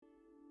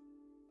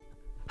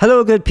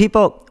Hello, good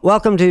people.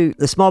 Welcome to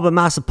the Small But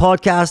Massive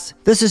podcast.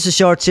 This is a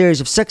short series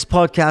of 6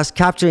 podcasts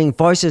capturing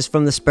voices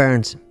from the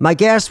Sperrins. My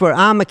guests were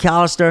Anne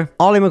McAllister,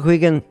 Ollie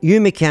McGuigan, Hugh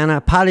McKenna,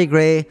 Paddy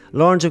Gray,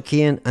 Lawrence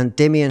O'Kane and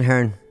Damien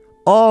Hearn.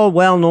 All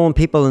well-known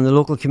people in the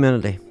local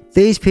community.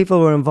 These people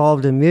were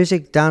involved in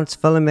music, dance,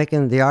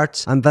 filmmaking, the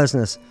arts and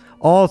business.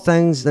 All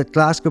things that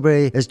Glasgow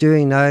is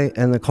doing now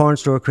in the Corn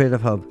Store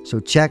Creative Hub. So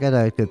check it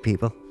out, good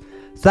people.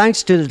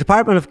 Thanks to the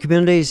Department of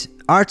Communities,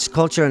 Arts,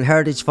 Culture and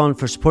Heritage Fund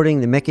for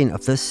supporting the making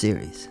of this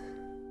series.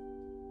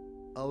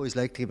 I always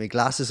like to get my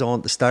glasses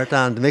on to start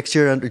and to make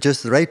sure I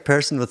introduce the right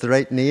person with the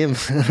right name.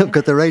 I've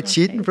got the right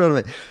sheet in front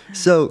of me.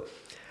 So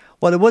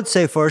what I would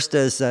say first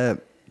is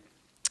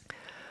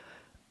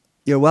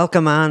you're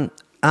welcome, Anne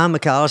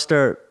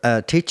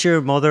McAllister,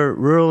 teacher, mother,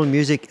 rural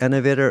music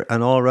innovator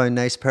and all-round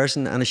nice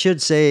person. And I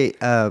should say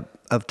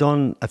I've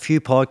done a few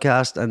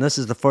podcasts, and this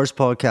is the first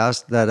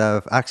podcast that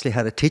I've actually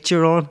had a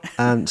teacher on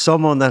and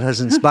someone that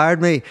has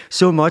inspired me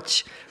so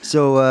much.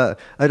 So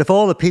out of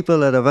all the people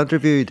that I've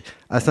interviewed,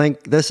 I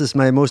think this is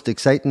my most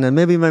exciting and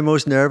maybe my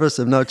most nervous.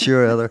 I'm not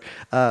sure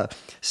either.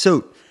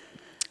 So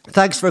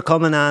thanks for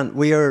coming, Anne.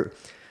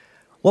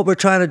 What we're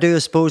trying to do, I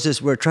suppose,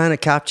 is we're trying to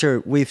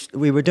capture. We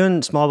were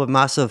doing Small But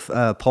Massive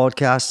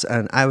podcasts,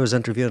 and I was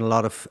interviewing a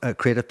lot of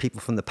creative people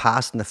from the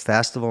past and the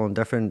festival and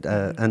different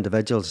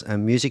individuals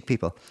and music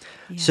people.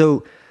 Yeah.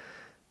 So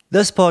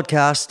this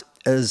podcast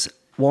is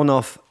one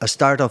of a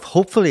start of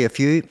hopefully a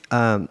few,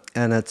 and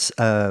it's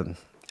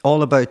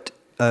all about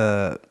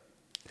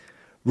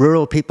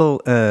rural people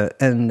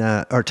in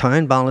our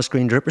town,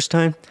 Ballinasgreen,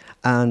 Draperstown,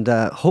 and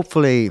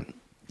hopefully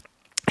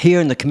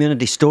hearing the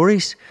community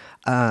stories.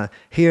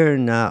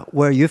 Hearing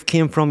where you've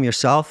came from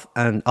yourself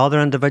and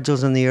other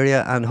individuals in the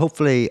area, and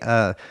hopefully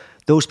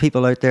those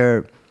people out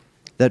there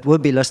that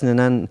would be listening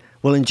in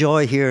will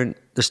enjoy hearing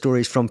the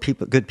stories from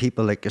good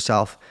people like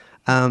yourself.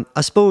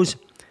 I suppose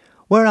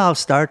where I'll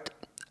start,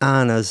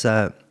 Anne, is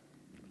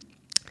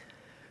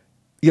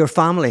your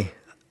family.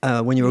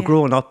 When you were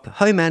growing up,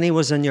 how many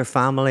was in your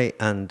family,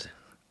 and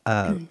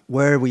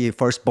where were you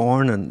first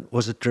born, and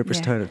was it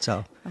Draperstown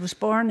itself? I was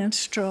born in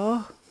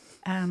Straw.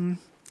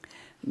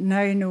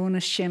 Now known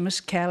as Seamus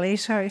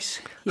Kelly's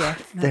house. Yeah,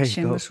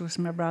 Seamus was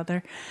my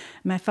brother.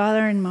 My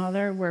father and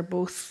mother were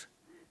both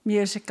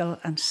musical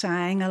and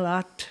sang a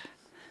lot.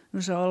 There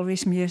was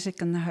always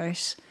music in the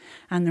house.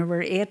 And there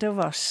were 8 of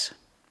us.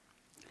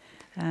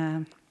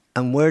 And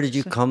where did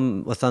you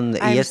come within the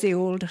 8? I was the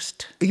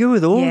oldest. You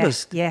were the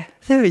oldest? Yeah.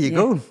 There you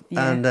go.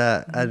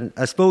 Yeah. And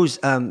I suppose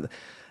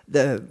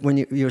when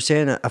you were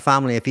saying a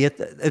family of 8,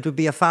 it would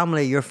be a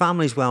family, your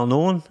family's well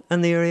known in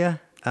the area?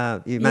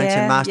 You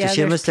mentioned Master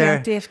Seamus there.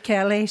 There's plenty of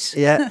Kellys.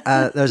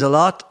 Yeah, there's a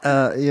lot.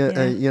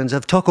 You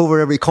have took over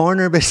every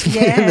corner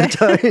basically in the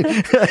town.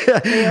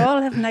 They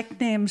all have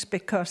nicknames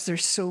because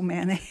there's so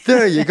many.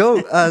 There you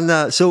go. And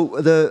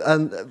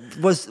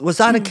was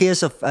that a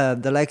case of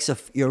the likes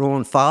of your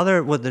own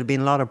father? Would there have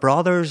been a lot of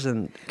brothers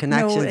and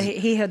connections? No,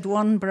 he had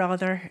one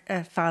brother,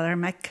 Father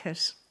Mick,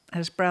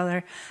 his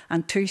brother,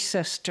 and 2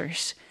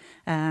 sisters,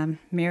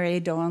 Mary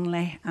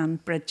Donnelly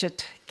and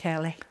Bridget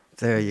Kelly.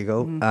 There you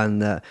go.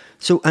 And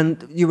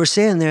and you were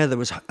saying there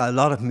was a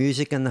lot of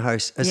music in the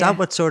house. Is that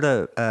what sort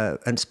of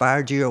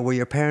inspired you, or were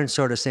your parents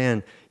sort of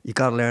saying, you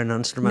got to learn an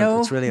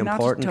instrument, it's really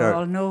important? No, not at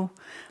all, no.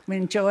 We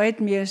enjoyed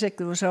music.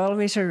 There was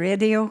always a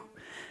radio.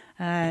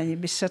 You'd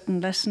be sitting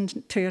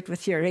listening to it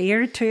with your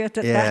ear to it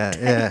at that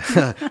time.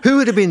 Yeah. Who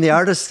would have been the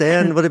artist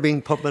then? Would have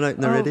been pumping out in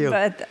the radio?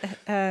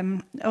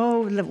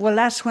 Well,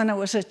 that's when I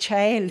was a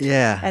child.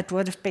 Yeah. It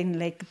would have been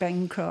like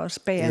Bing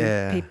Crosby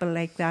and people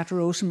like that,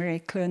 Rosemary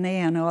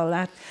Clooney and all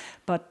that.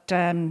 But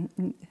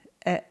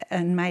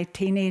in my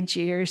teenage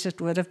years,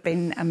 it would have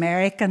been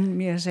American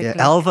music. Yeah,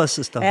 like Elvis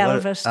and stuff.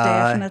 Elvis,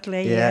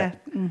 definitely, yeah.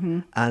 Mm-hmm.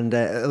 And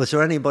was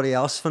there anybody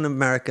else from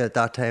America at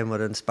that time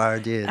that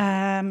inspired you?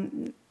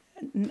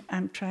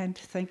 I'm trying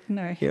to think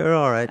now. You're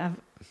all right.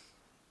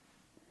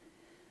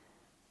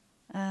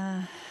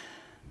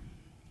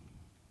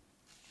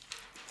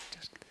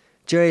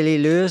 Jerry Lee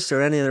Lewis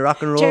or any of the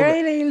rock and roll?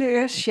 Jerry Lee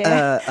Lewis,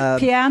 yeah.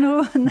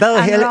 Piano and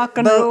rock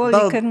and roll.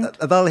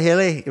 Bill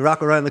Haley,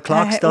 rock around the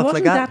clock, stuff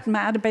like that. I wasn't that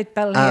mad about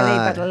Bill Haley,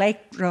 but I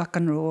liked rock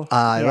and roll.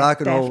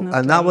 Rock and roll.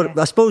 And that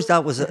I suppose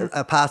that was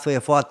a pathway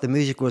of what the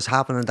music was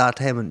happening at that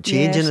time and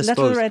changing, I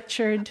suppose. Little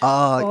Richard,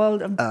 all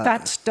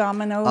Fats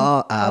Domino.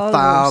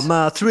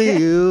 Farmer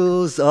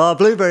Thrills,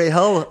 Blueberry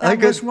Hill. That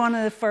was one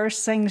of the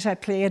first things I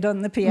played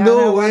on the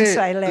piano once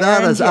I learned.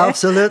 That is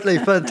absolutely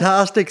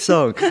fantastic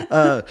song.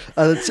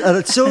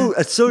 And it's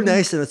so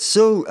nice, and it's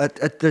so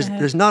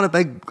there's not a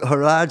big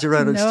harage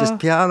around it. It's just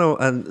piano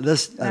and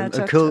this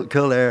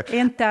cool air.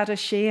 Ain't That a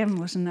Shame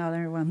was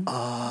another one.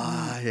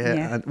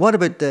 Yeah. And what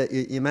about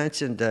you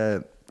mentioned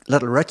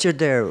Little Richard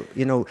there?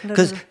 You know,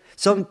 because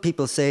some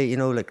people say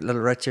like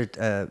Little Richard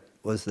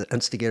was the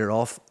instigator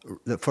of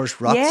the first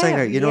rock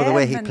singer. You know the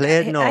way he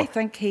played. No, I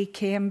think he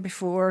came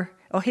before.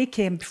 Oh, he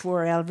came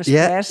before Elvis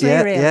Presley,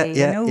 really.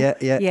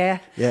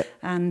 Yeah.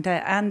 And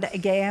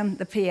again,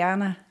 the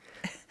piano.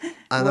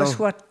 was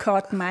what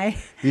caught my...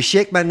 You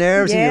shake my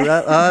nerves and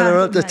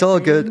you're it's all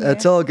good.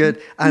 It's all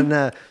good.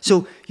 And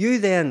so you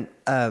then,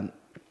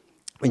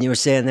 when you were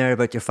saying there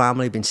about your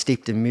family being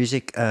steeped in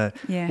music,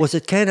 was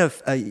it kind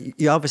of,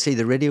 you obviously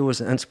the radio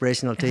was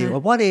inspirational to you.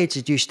 At what age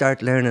did you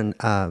start learning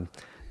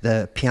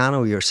the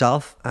piano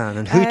yourself,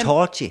 and who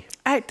taught you?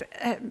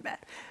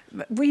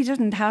 We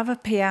didn't have a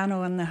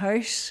piano in the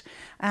house,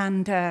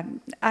 and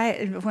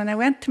when I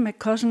went to my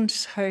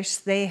cousin's house,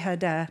 they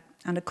had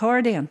an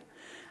accordion,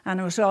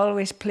 and I was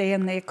always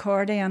playing the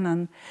accordion.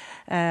 And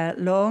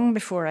long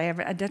before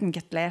I didn't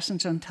get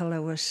lessons until I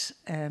was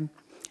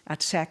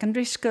at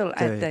secondary school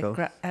at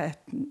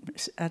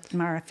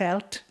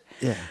Marafelt.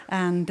 Yeah.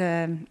 And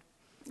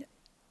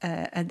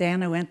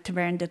then I went to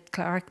Bernadette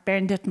Clark,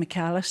 Bernadette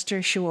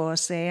McAllister, she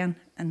was then,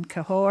 in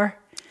Cahors.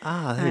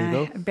 Ah, there you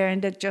go.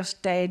 Bernadette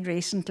just died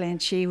recently,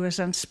 and she was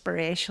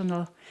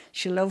inspirational.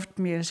 She loved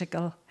music.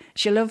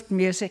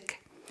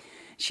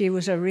 She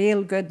was a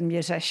real good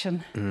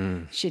musician.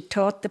 She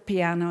taught the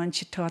piano and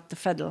she taught the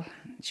fiddle.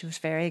 She was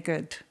very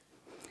good.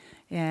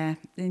 Yeah,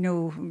 you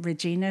know,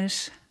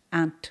 Regina's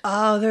aunt.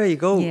 Oh, there you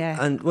go. Yeah.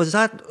 And was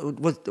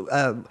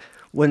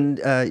when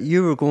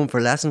you were going for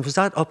lessons, was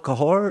that up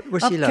Cahors?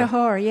 Up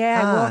Cahors,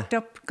 yeah. I walked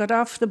up, got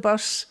off the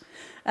bus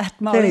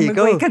at Molly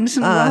McGuigan's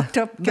and walked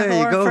up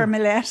Cahors for my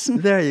lesson.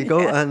 There you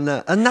go. And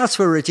that's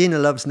where Regina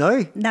lives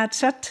now.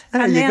 That's it.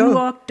 There and you then go.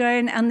 Walked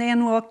down and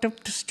then walked up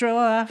to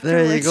Straw afterwards.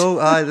 There you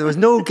go. There was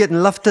no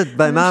getting lifted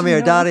by mommy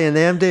or daddy in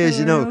them days,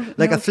 you know,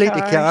 like a fleet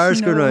of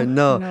cars going around.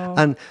 No.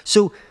 And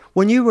so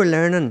when you were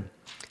learning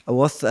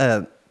with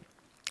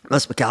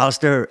Miss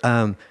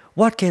McAllister,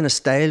 what kind of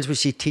styles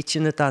was she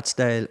teaching at that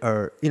style?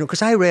 Or, you know,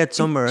 because I read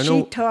somewhere, I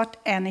know... She taught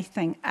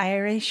anything,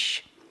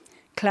 Irish,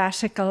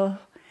 classical,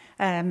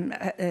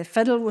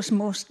 fiddle was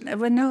most...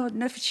 Well, no,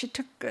 she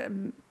took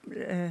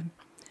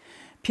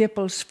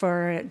pupils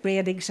for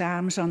grade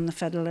exams on the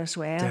fiddle as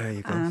well. There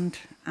you go.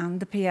 And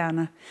the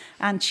piano.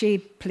 And she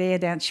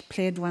played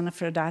one of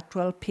her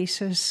Atwell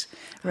pieces,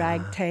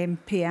 ragtime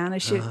piano.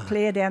 She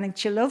played anything.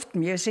 She loved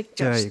music.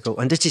 There you go.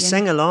 And did she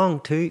sing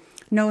along too?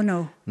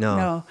 No.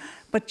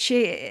 But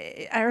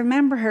I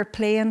remember her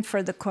playing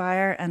for the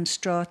choir in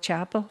Straw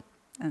Chapel,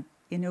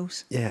 you know,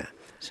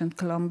 St.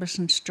 Columbus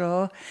and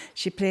Straw.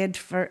 She played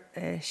for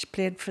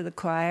the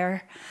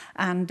choir,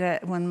 and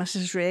when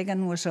Mrs.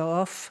 Reagan was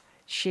off,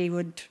 she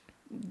would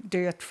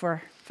do it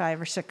for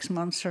 5 or 6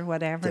 months or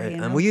whatever. You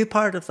know? And were you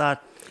part of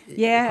that?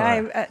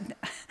 Yeah,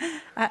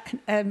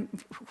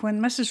 when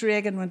Mrs.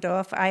 Reagan went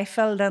off, I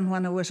filled in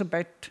when I was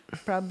about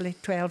probably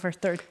 12 or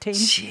 13.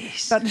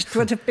 Jeez. But it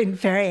would have been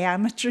very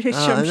amateurish,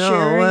 I'm no,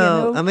 sure.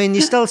 Well, you know? I mean,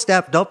 you still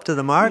stepped up to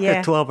the mark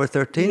at 12 or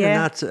 13,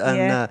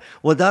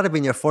 would that have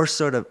been your first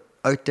sort of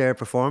out there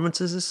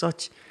performances as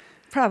such?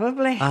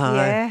 Probably,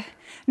 yeah.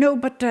 No,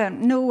 but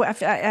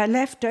I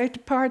left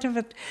out part of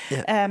it.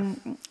 Yeah.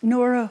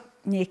 Nora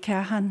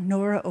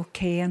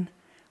O'Kane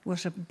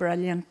was a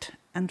brilliant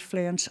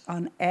influence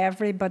on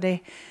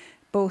everybody,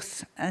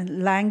 both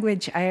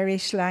language,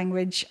 Irish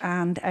language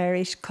and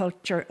Irish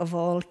culture of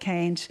all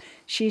kinds.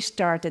 She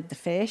started the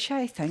Fish,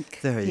 I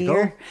think. There you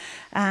go.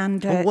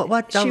 And that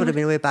would have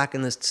been way back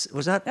in the...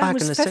 Was that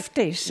back in the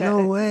 50s?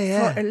 No way,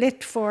 yeah.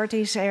 Late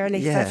 40s,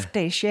 early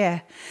 50s,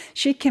 yeah.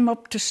 She came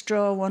up to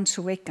Straw once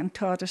a week and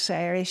taught us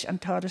Irish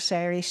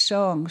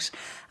songs.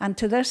 And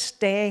to this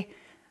day,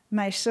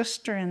 my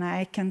sister and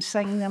I can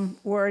sing them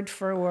word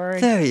for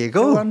word. There you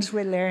go. The ones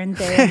we learned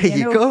then. There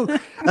you go.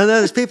 And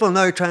there's people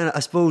now trying to,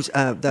 I suppose,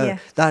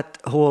 that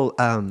whole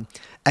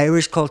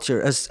Irish culture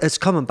is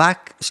coming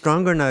back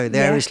stronger now.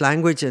 The Irish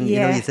language, and you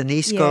know, you've the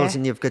knee skulls,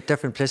 and you've got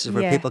different places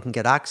where people can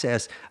get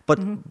access.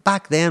 But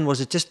back then, was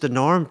it just the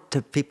norm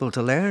to people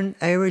to learn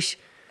Irish,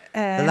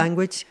 the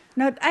language?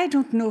 Now, I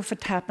don't know if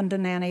it happened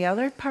in any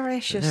other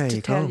parishes,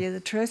 to tell you the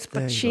truth,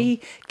 but she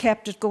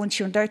kept it going.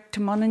 She went out to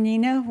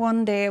Mononina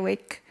one day a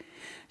week.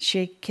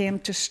 She came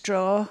to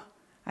Straw.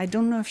 I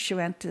don't know if she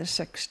went to the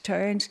 6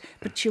 towns,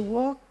 but she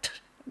walked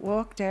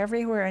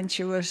everywhere, and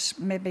she was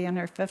maybe in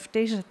her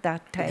 50s at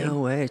that time. No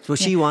way. Well,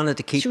 she wanted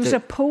to keep... She was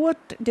a poet.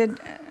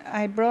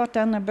 I brought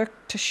in a book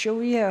to show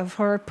you of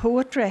her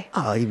poetry.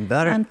 Oh, even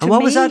better. And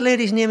what was that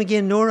lady's name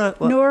again? Nora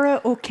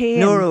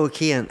O'Kane. Nora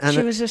O'Kane. And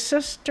she was a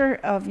sister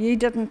of... You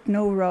didn't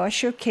know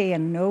Rosh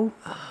O'Kane, no?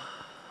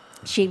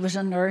 She was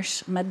a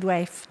nurse,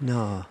 midwife.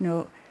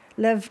 No.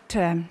 Lived...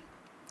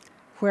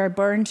 where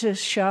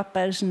Burns's shop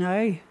is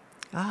now.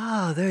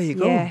 Ah, there you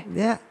go.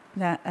 Yeah.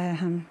 That,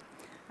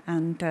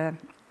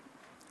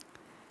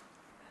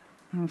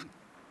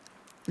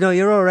 no,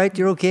 you're all right.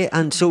 You're okay.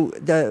 And so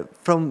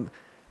from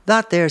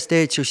that there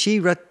stage, so she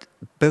read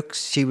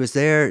books. She was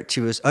there.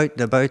 She was out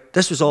and about.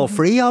 This was all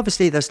free,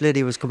 obviously. This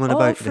lady was coming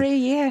about. All free,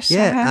 yes.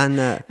 Yeah,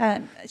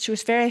 and she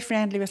was very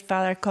friendly with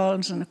Father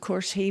Collins, and of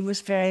course he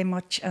was very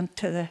much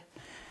into the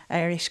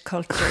Irish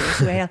culture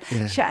as well.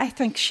 I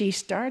think she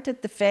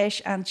started the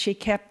Fish and she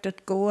kept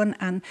it going,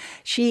 and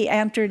she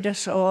entered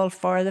us all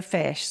for the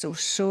Fish. So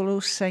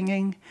solo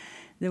singing,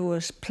 there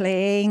was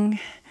playing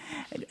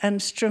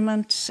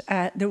instruments,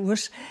 there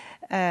was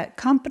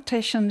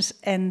competitions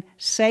in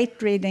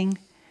sight reading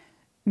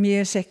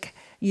music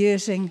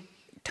using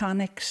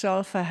tonic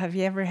solfa. Have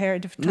you ever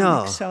heard of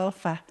tonic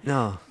solfa?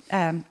 No.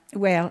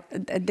 Well,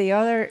 the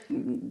other,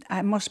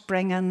 I must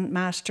bring in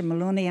Master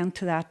Maloney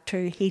into that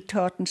too. He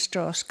taught in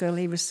Straw School.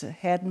 He was the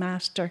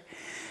headmaster,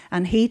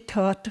 and he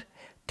taught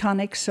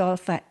tonic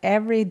solfa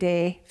every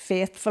day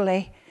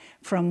faithfully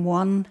from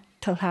 1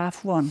 till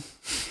 1:30.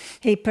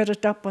 He put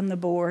it up on the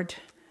board,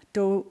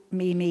 do,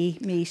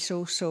 me,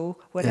 so,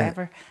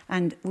 whatever,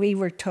 and we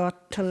were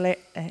taught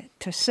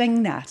to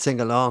sing that.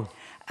 Sing along.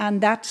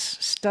 And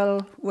that's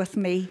still with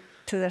me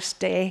to this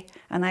day,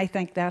 and I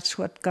think that's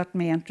what got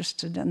me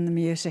interested in the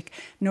music.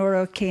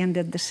 Nora O'Kane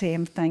did the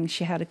same thing.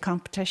 She had a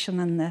competition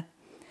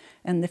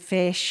in the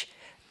Fish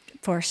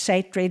for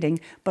sight reading,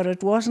 but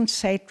it wasn't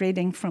sight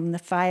reading from the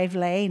 5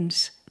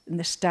 lines in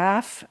the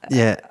staff,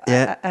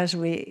 as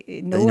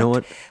we know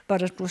it,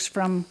 but it was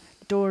from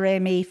do, re,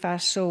 mi, fa,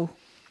 so,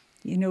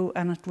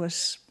 and it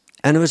was...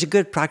 And it was a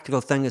good practical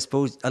thing, I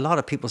suppose. A lot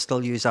of people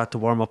still use that to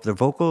warm up their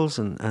vocals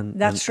and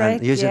that's right,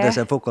 and use it as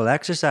a vocal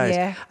exercise.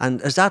 Yeah.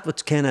 And is that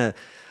what's kind of...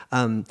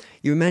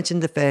 you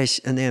mentioned the Fish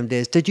in them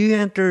days. Did you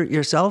enter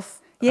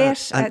yourself?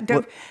 Yes,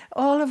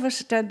 all of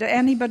us did.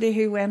 Anybody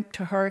who went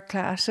to her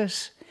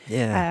classes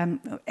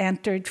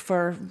entered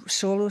for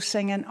solo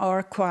singing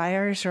or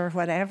choirs or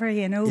whatever,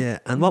 Yeah,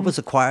 and what was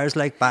the choirs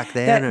like back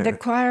then? The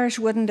choirs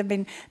wouldn't have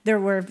been... There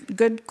were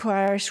good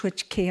choirs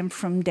which came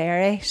from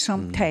Derry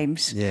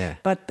sometimes,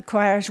 but the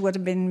choirs would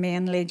have been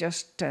mainly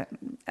just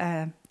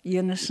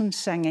unison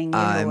singing,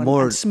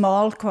 and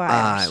small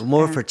choirs.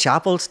 More for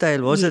chapel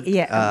style, was it?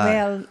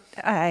 Yeah,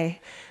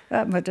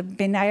 that would have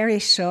been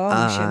Irish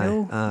songs,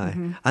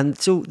 Mm-hmm. And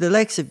so the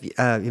likes of,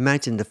 you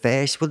mentioned the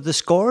Fish, would the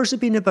scores have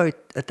been about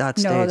at that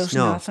stage? No, there's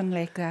nothing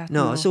like that.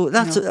 No, so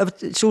that's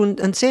so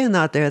in saying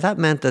that there, that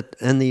meant that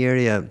in the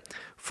area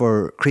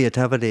for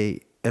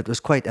creativity, it was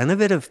quite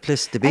innovative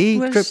place to be,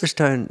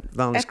 Cooperstown,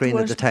 Ballinascreen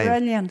at the time. It was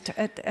brilliant.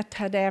 It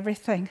had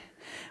everything.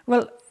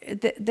 Well,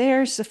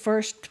 there's the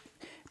first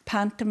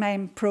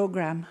pantomime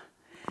programme,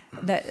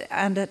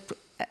 and it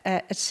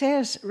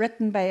says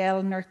written by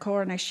Eleanor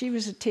Cornish. She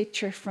was a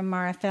teacher from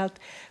Marfelt,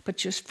 but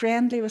she was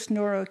friendly with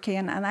Nora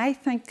O'Kane, and I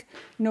think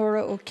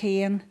Nora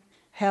O'Kane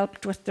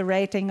helped with the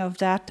writing of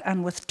that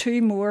and with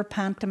 2 more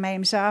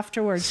pantomimes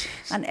afterwards,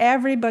 and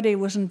everybody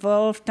was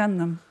involved in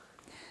them.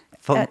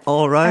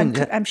 All round.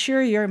 I'm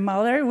sure your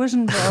mother was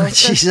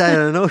involved. I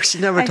don't know. She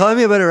never told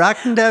me about her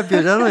acting debut,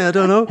 I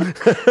don't know.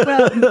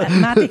 Well,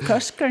 Matty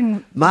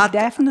Cuskern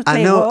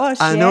definitely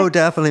was. I know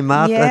definitely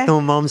Matt. Yeah. I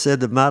know Mum said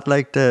that Matt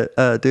liked to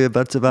do a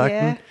bits of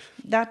acting. Yeah,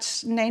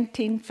 that's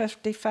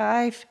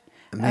 1955.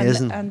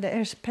 Amazing. And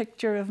there's a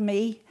picture of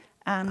me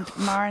and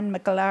Maren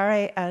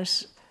McAlary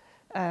as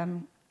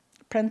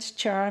Prince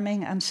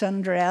Charming and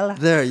Cinderella.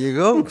 There you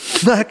go.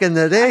 Back in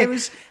the day.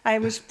 I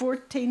was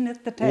 14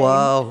 at the time.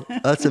 Wow,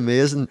 that's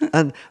amazing.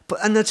 And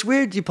it's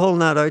weird you pulling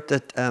that out,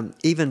 that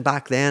even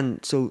back then,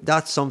 so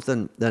that's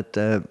something that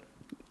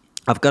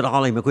I've got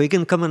Ollie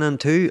McGuigan coming in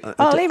too.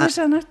 Ollie was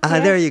in it.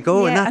 There you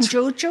go. Yeah, and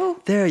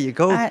Jojo. There you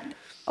go.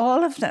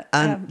 All of that.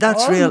 And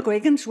that's all real.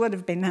 McGuigans would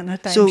have been in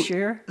it, I'm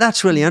sure.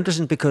 That's really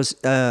interesting because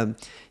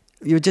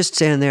you were just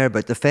saying there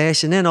about the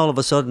Fish, and then all of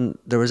a sudden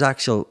there was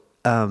actual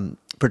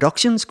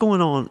productions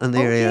going on in the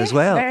area as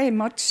well. Very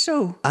much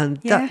so. And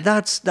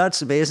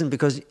that's amazing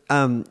because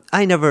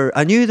I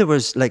knew there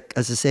was, like,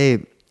 as I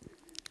say,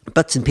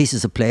 bits and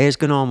pieces of plays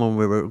going on when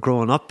we were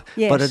growing up,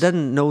 but I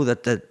didn't know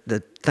that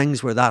the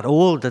things were that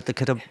old, that they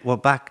could have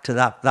went back to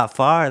that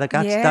far. Like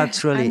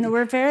that's really... and they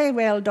were very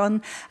well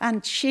done.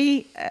 And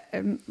she,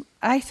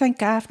 I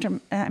think after,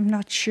 I'm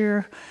not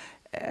sure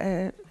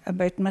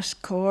about Miss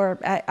Core,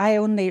 I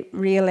only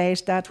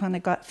realised that when I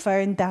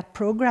found that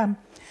programme,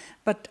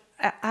 but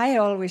I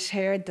always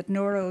heard that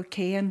Nora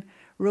O'Kane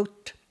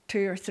wrote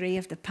 2 or 3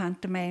 of the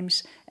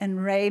pantomimes in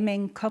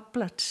rhyming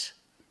couplets.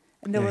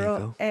 And they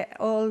were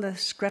all the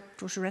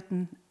script was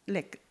written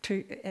like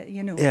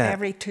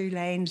every 2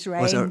 lines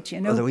rhymed,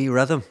 With a wee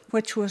rhythm.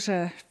 Which was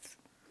an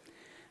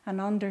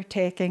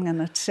undertaking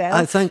in itself.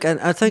 I think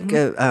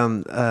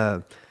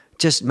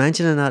just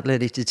mentioning that,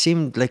 lady, it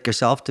seemed like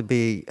yourself to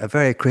be a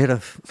very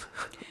creative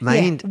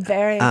mind.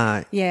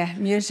 Yeah,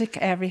 music,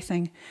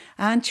 everything.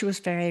 And she was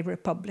very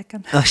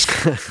Republican. I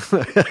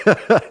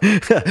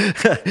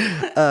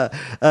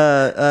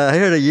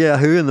heard a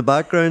Yahoo in the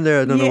background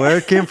there. I don't know where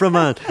it came from,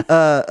 man.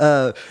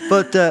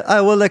 But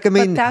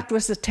that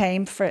was the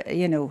time for,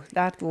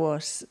 that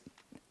was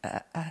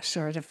a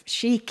sort of...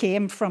 She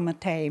came from a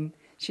time...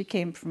 She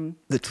came from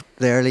the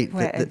early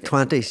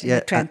 20s,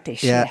 The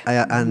 20s,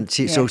 and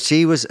so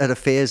she was at a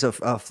phase of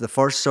the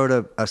first sort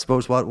of, I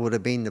suppose, what would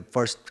have been the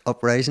first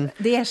uprising.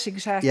 Yes,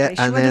 exactly. Yeah,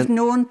 she would have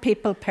known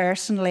people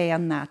personally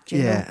on that.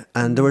 You know?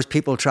 And there was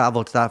people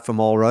travelled to that from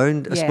all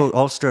round, I suppose,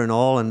 Ulster and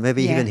all, and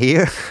maybe even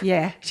here.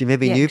 Yeah, she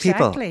maybe knew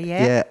people.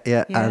 Yeah.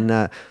 And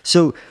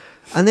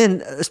and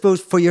then I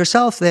suppose for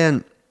yourself,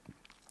 then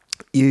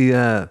you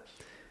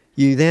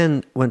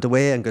then went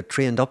away and got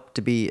trained up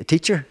to be a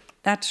teacher.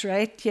 That's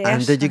right, yes.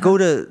 And did you go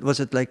to, was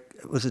it like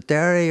was it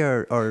Derry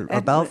or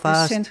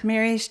Belfast? St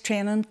Mary's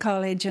Training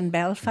College in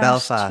Belfast.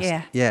 Belfast,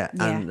 yeah.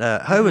 And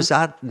how was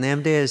that in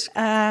them days?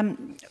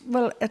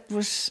 Well, it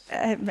was.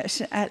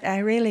 I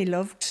really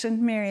loved St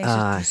Mary's.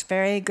 It was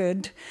very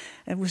good.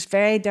 It was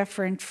very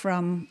different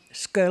from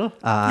school.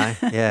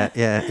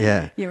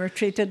 Yeah. You were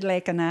treated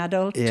like an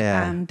adult.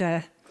 Yeah.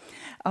 And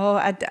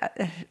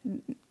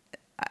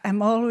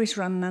I'm always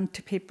running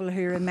into people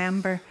who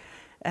remember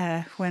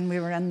when we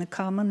were in the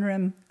common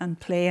room and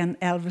playing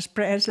Elvis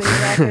Presley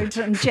records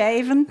and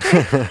jiving.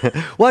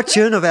 What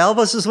tune of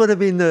Elvis's would have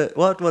been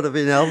what would have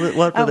been Elvis?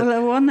 Well,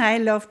 the one I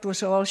loved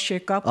was All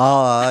Shook Up.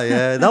 Oh,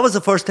 yeah. That was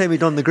the first time he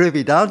done the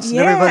groovy dance. And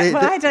Yeah, everybody,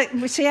 well,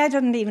 I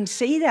didn't even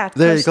see that.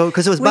 There you go,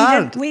 because it was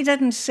banned. We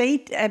didn't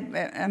see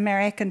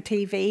American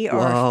TV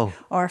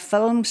or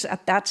films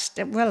at that.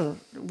 Well,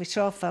 we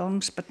saw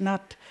films, but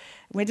not.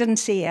 We didn't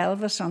see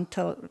Elvis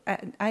until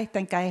I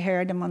think I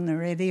heard him on the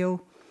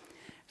radio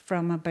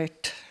from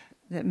about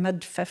the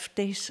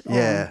mid-50s.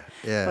 Yeah.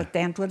 But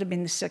then it would have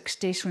been the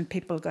 60s when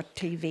people got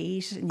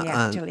TVs and you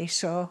actually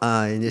saw.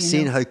 And you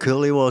seen how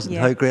cool he was and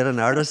Yeah. how great an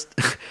artist.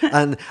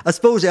 And I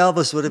suppose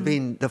Elvis would have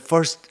been the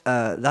first,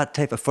 that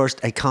type of first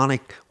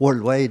iconic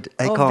worldwide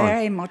icon. Oh,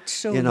 very much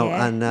so, You know,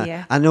 yeah, and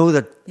yeah. I know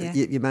that Yeah.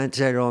 you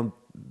mentioned earlier on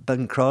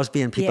Bing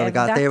Crosby and people like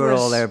that, that they were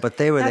all was- there, but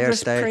they were that their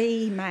was style.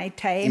 pre my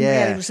time.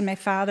 Yeah. Really. It was my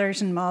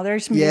father's and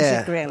mother's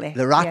music, really.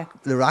 The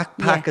Rack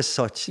Pack Yeah. as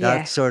such, Yeah.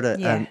 that sort of,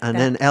 Yeah, and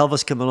then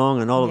Elvis came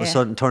along and all of a Yeah.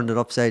 sudden turned it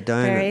upside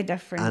down. Very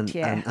different,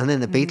 yeah. And then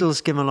the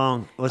Beatles came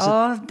along, was it?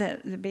 Oh,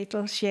 the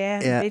Beatles,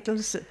 yeah. Yeah. The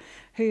Beatles.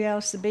 Who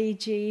else? The Bee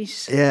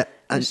Gees. Yeah,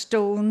 The and-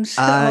 Stones.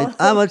 And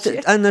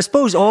I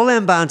suppose all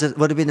them bands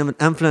would have been an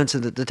influence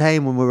at the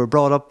time when we were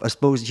brought up. I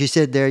suppose you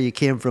said there you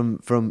came from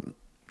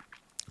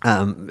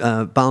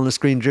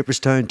Ballinascreen,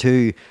 Draperstown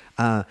to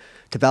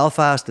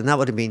Belfast, and that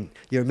would have been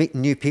you're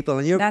meeting new people,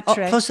 and That's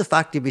right. plus the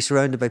fact you'd be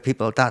surrounded by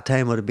people at that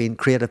time would have been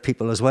creative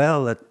people as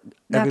well. That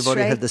That's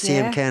everybody had right, the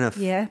same yeah, kind of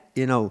yeah.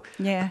 you know.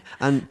 Yeah.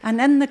 And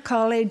in the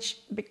college,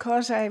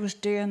 because I was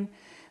doing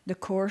the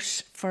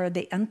course for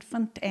the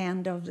infant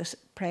end of the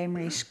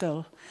primary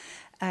school,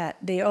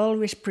 they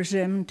always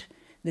presumed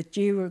that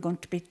you were going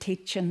to be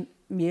teaching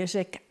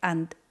music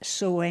and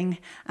sewing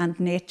and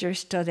nature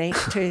study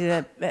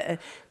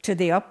to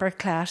the upper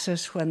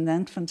classes when the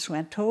infants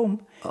went home.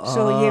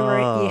 So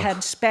you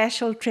had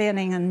special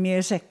training in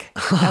music,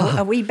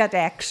 a wee bit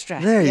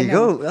extra. There you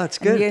know, go, that's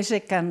good.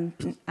 Music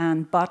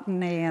and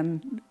botany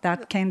and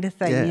that kind of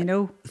thing, you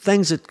know.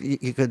 things that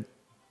you could.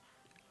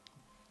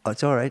 Oh,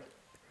 it's all right.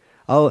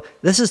 Oh,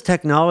 this is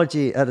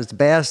technology at its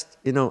best.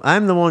 You know,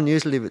 I'm the one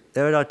usually.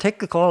 I'll take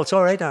the call. It's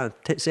all right. I'll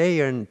say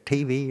you're in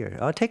TV,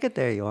 or I'll take it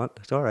there. You want?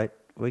 It's all right.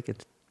 We can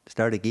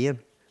start again.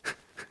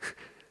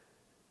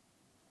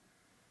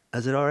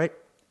 Is it all right?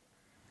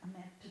 I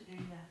meant to do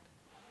that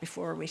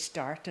before we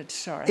started.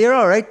 Sorry. You're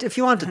all right. If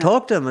you want to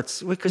talk to him,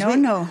 it's because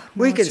No,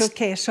 we can. it's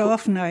okay. It's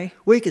off now.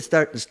 We could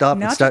start and stop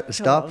and Not start and at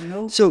stop. all,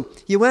 no. So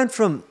you went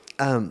from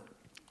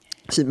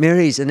St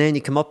Mary's, and then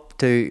you come up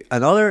to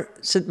another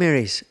St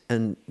Mary's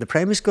in the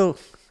primary school.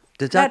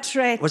 That's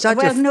right. Was that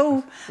well, your?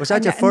 no. Was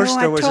that your first,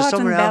 no, or was it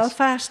somewhere I taught in else?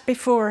 Belfast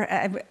before.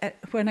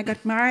 When I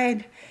got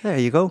married, There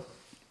you go.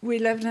 we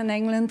lived in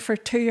England for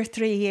 2 or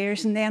 3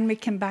 years, and then we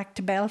came back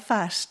to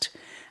Belfast.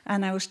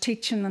 And I was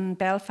teaching in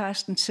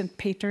Belfast and St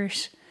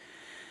Peter's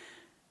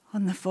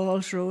on the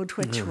Falls Road,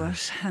 which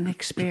was an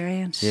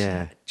experience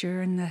Yeah.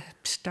 during the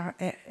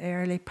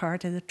early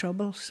part of the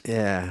Troubles.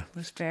 Yeah. It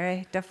was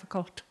very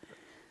difficult.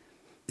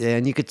 Yeah,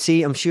 and you could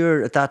see. I'm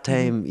sure at that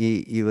time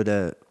you would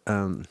have.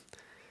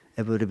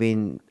 It would have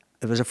been.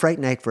 It was a fright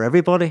night for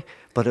everybody,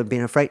 but it'd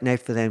been a fright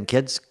night for them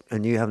kids,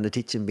 and you having to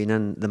teach them, being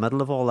in the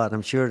middle of all that.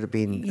 I'm sure it'd have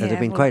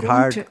been quite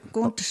hard.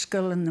 Going to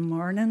school in the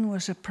morning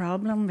was a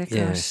problem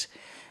because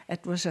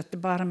it was at the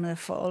bottom of the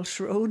Falls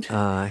Road,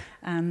 Aye.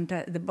 and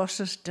the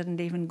buses didn't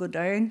even go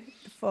down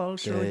the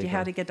Falls There Road. you You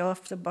had go. to get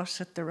off the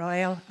bus at the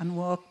Royal and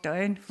walk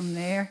down from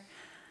there.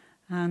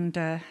 And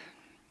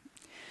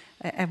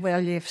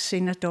well, you've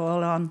seen it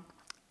all on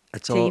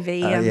It's all-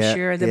 TV, I'm yeah,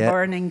 sure, the yeah.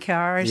 burning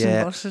cars Yeah.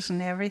 and buses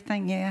and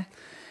everything, yeah.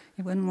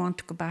 You wouldn't want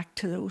to go back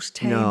to those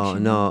times. you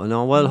know.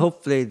 No. Well,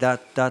 hopefully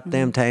that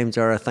them times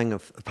are a thing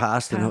of the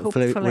past, and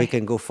hopefully we Hopefully.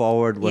 can go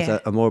forward with Yeah.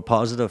 a more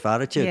positive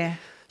attitude. Yeah.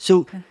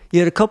 So you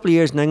had a couple of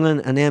years in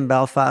England, and then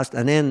Belfast,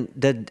 and then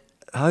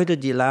how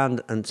did you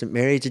land in St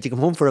Mary's? Did you come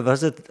home for a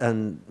visit?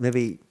 And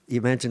maybe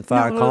you mentioned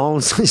Fire No, well,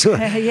 Collins. So-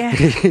 yeah.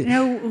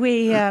 No,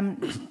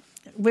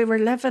 we were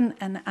living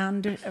in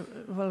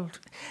well,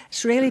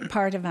 it's really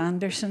part of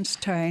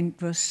Andersonstown.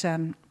 It was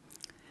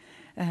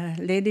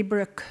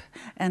Ladybrook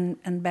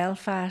in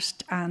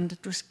Belfast, and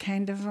it was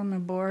kind of on the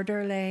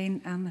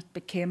borderline, and it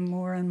became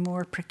more and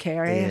more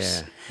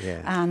precarious.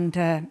 Yeah.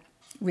 And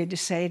we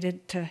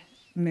decided to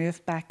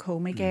move back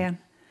home again,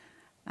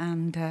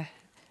 and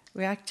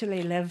we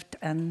actually lived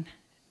in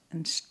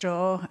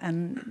Straw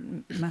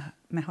in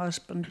my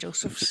husband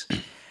Joseph's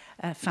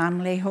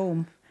family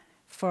home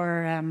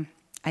for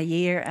a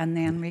year, and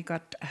then we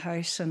got a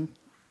house in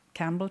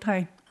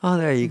Campbelltown. Oh,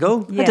 there you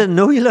go. Yeah. I didn't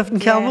know you lived in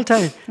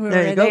Campbelltown. We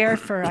there were you go. there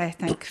for, I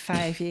think,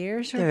 5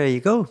 years. Or there you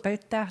go.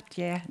 About that,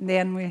 yeah. And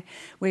then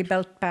we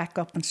built back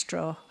up in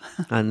Straw.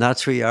 And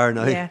that's where you are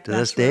now, Yeah, to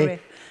this that's where day.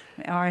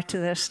 we are to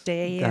this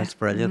day, yeah. That's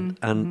brilliant.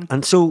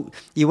 And so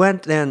you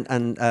went then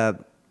and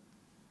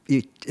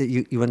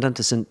you went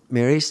into St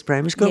Mary's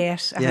Primary School?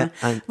 Yes. Yeah.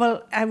 And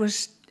well, I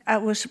was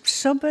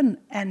subbing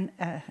in,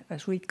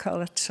 as we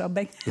call it,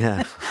 subbing.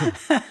 yeah.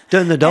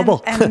 Doing the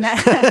double.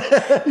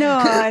 No,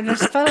 I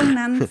was filling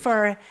in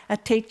for a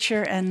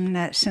teacher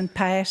in St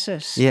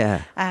Pius's.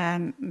 Yeah.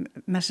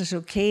 Mrs.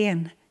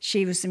 O'Kane.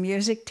 She was the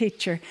music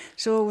teacher.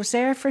 So I was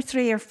there for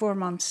 3 or 4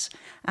 months.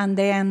 And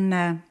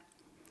then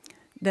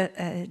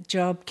the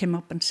job came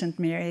up in St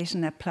Mary's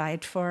and I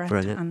applied for it.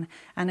 Brilliant.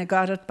 And I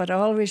got it. But I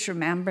always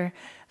remember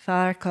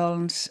Father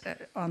Collins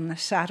on the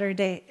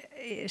Saturday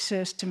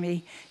says to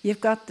me,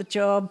 "You've got the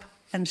job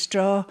in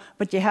Straw,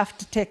 but you have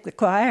to take the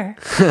choir."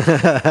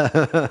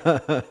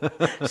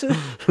 so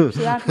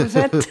that was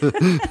it.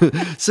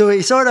 So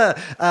he sort of,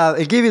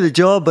 he gave you the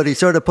job, but he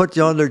sort of put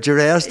you under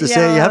duress to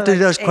say you have to do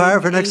this choir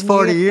for the next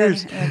 40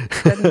 years. It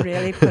didn't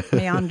really put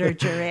me under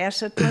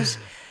duress.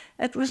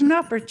 It was an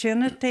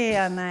opportunity,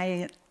 and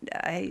I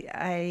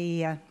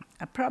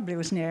probably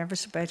was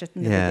nervous about it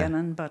in the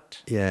beginning,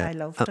 but I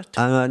loved it.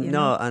 And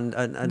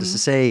as I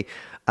say,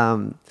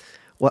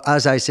 well,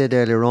 as I said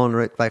earlier on,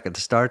 right back at the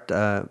start,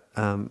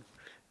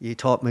 you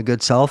taught me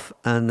good self,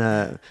 and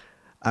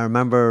I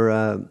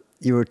remember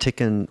you were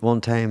taking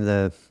one time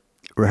the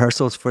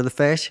rehearsals for the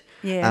Feis.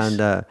 Yes.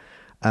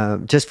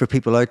 And just for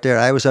people out there,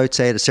 I was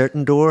outside a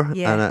certain door,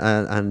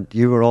 and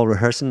you were all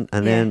rehearsing,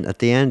 and then at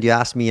the end you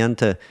asked me in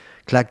to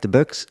collect the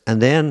books,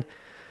 and then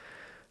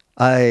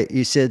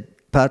you said,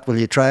 "Pat, will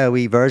you try a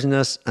wee version of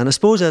this?" And I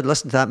suppose I'd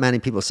listened to that many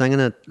people singing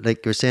it,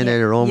 like you were saying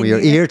earlier on, with your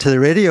ear to the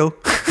radio.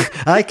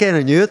 I kind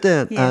of knew it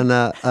then, and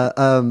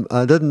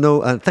I didn't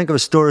know. I think it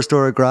was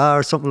Stora Gra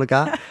or something like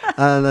that,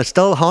 and it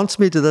still haunts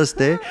me to this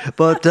day.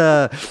 But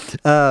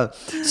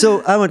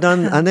so I went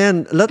on, and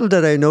then little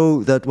did I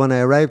know that when I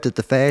arrived at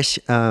the Feis,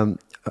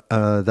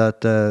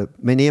 that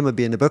my name would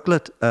be in the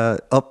booklet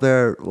up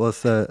there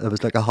with it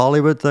was like a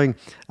Hollywood thing,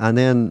 and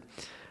then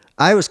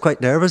I was quite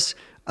nervous.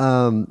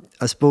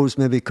 I suppose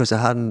maybe because I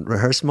hadn't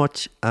rehearsed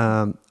much,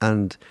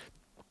 and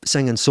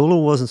singing solo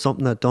wasn't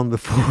something I'd done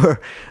before.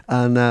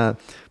 And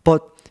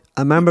but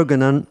I remember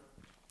going in,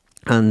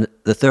 and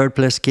the third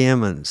place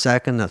came, and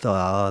second I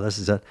thought, oh, this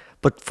is it.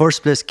 But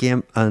first place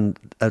came, and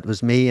it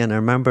was me. And I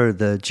remember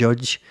the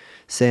judge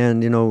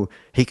saying, you know,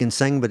 he can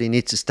sing, but he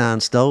needs to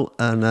stand still.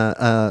 And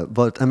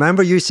but I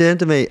remember you saying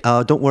to me,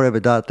 "Oh, don't worry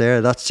about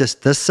that. That's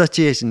just this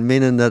situation,"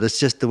 meaning that it's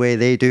just the way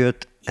they do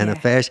it in a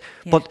Feis.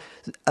 But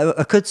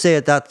I could say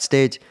at that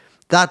stage,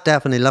 that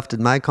definitely lifted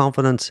my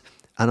confidence,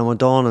 and I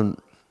went on and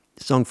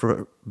sung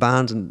for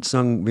bands and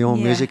sung my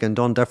own music and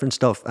done different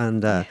stuff.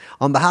 And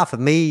on behalf of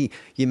me,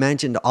 you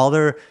mentioned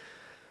other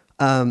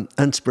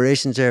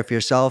inspirations there for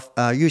yourself.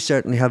 You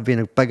certainly have been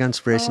a big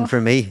inspiration for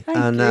me.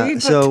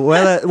 And so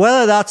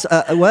whether that's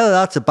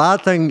a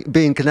bad thing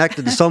being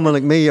connected to someone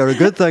like me or a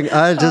good thing,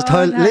 I'll just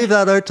leave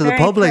that out to the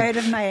public. Very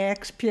proud of my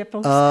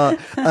ex-pupils.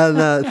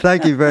 And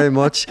thank you very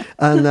much.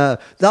 And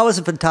that was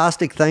a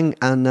fantastic thing.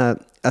 And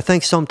I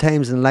think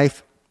sometimes in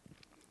life,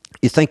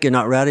 you think you're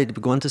not ready to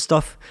go into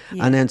stuff,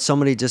 and then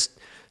somebody just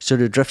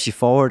sort of drifts you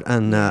forward.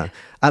 And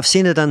I've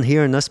seen it in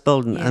here in this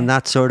building, and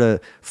that sort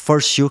of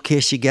first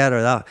showcase you get,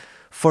 or that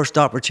first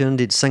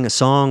opportunity to sing a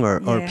song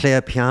or play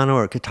a piano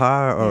or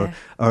guitar,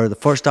 or the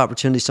first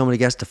opportunity somebody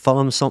gets to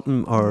film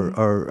something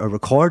or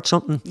record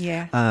something.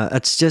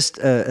 It's just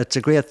it's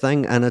a great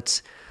thing, and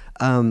it's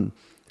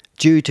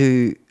due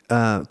to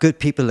good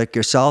people like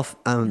yourself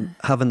and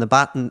having the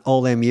baton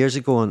all them years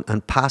ago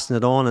and passing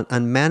it on,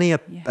 and many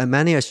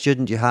a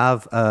student you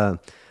have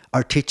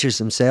are teachers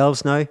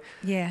themselves now.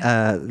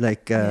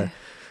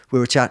 We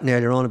were chatting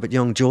earlier on about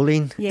young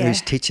Jolene,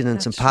 who's teaching in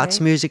St Pat's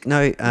music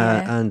now,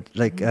 and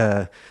like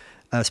I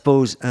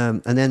suppose,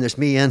 and then there's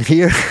me in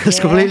here. It's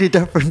a completely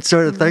different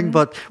sort of thing,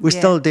 but we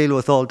still deal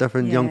with all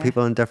different young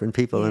people and different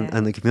people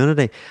in the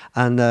community.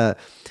 And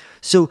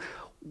so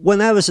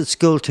when I was at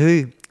school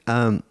too,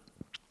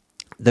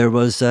 there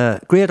was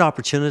a great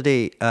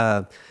opportunity.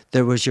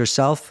 There was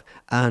yourself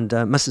and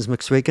Mrs.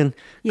 McSwegan,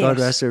 God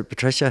rest her,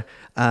 Patricia,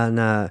 and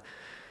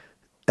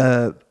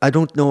I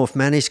don't know if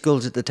many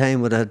schools at the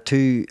time would have had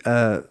two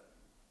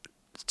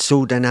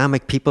so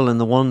dynamic people in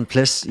the one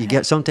place.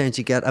 Sometimes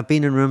you get. I've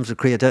been in rooms with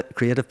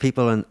creative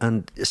people,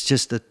 and it's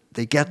just that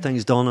they get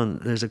things done,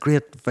 and there's a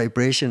great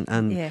vibration.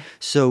 And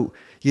so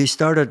you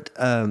started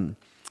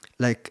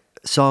like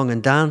song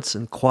and dance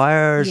and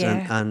choirs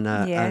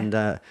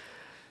and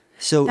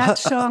so that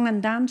song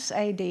and dance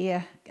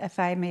idea, if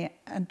I may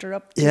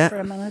interrupt you for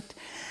a minute,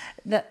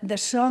 the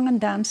song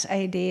and dance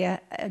idea,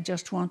 I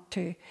just want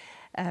to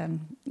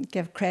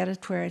give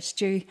credit where it's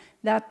due.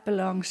 That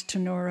belongs to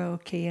Nora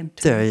O'Kane.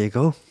 There you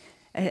go.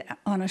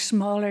 On a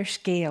smaller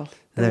scale.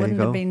 There wouldn't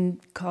have been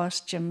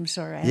costumes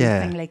or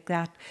anything like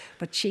that,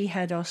 but she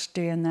had us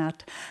doing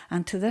that.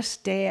 And to this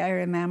day, I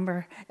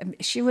remember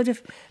she would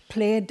have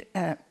played...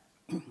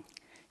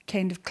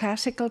 kind of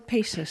classical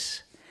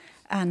pieces,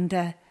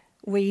 and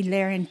we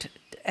learned.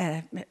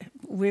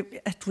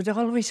 It would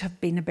always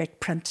have been about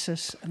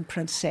princes and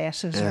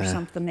princesses or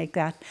something like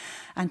that,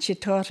 and she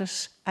taught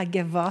us a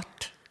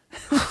gavotte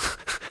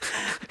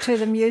to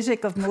the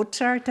music of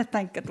Mozart, I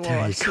think it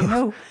was, you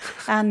know,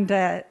 and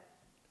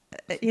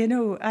you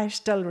know, I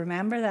still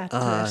remember that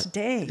to this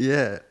day.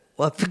 Yeah,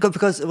 well,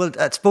 because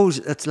I suppose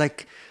it's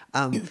like.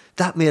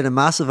 That made a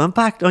massive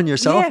impact on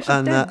yourself, Yes,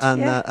 it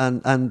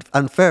did,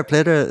 and fair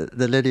play to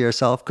the lady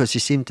herself, because she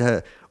seemed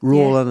to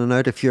roll in and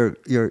out of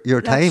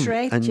your time.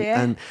 That's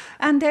right,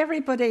 and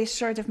everybody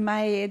sort of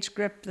my age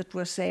group that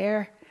was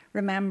there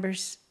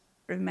remembers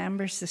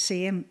the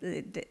same.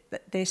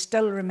 They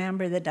still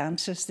remember the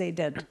dances they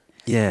did.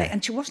 Yeah,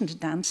 and she wasn't a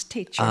dance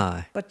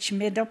teacher, but she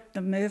made up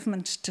the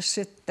movements to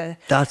suit the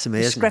amazing.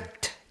 The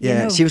script. Yeah,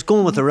 you know. she was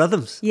going with the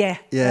rhythms. Yeah,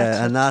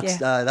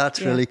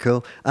 that's really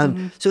cool.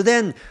 And so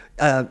then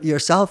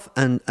yourself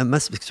and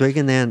Miss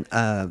McSwiggan then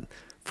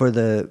for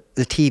the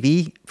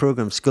TV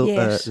program school.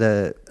 Yes.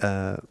 So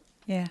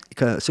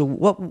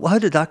how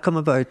did that come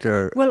about?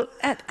 Or well,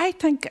 I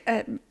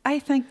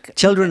think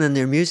children and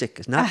their music,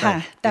 isn't that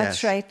right?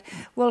 That's right.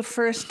 Well,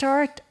 for a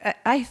start,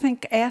 I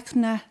think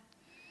Ethna.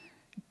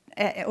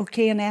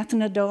 And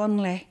Ethna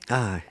Donnelly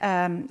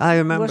I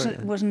remember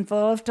was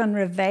involved in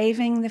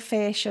reviving the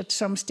Fish at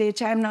some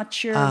stage. I'm not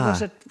sure,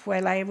 was it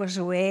while I was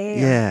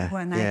away or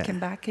when I came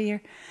back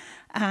here?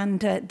 And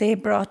they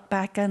brought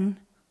back in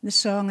the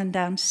song and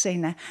dance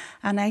scene.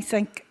 And I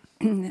think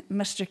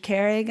Mr.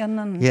 Kerrigan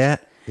and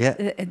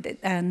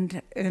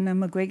Una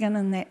McGuigan,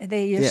 and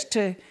they used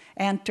to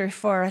enter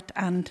for it.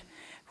 And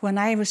when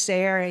I was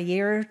there a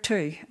year or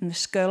two in the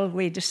school,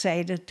 we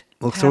decided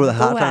we'll throw the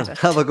hat on,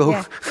 have a go.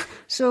 Yeah.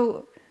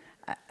 So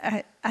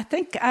I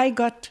think I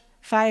got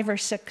 5 or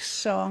 6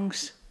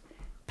 songs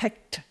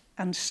picked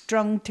and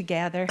strung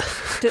together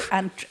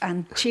and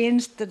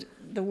changed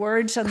the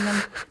words in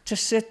them to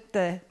suit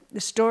the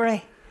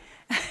story.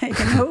 You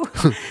know,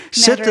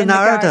 suit the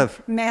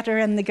narrative. Met her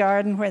in the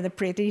garden where the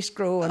pretties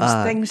grow and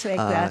things like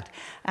that.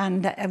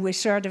 And we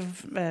sort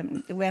of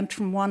went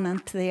from one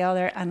into the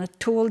other, and it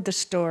told the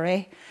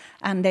story.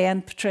 And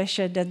then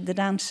Patricia did the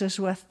dances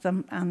with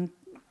them, and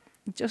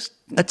just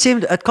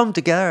it come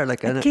together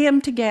like it came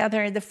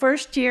together. The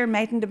first year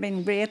mightn't have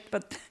been great,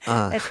 but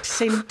it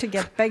seemed to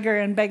get bigger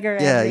and bigger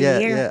every year.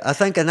 Yeah, I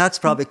think, and that's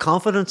probably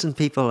confidence in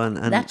people and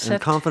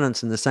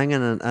confidence in the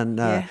singing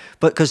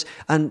but because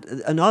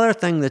another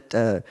thing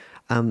that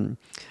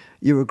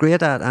you were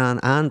great at,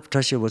 and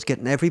Patricia, was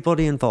getting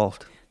everybody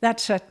involved.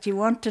 That's it. You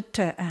wanted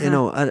to, you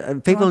know,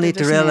 and people need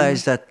to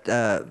realise that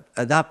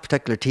at that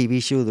particular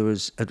TV show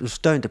it was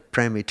down to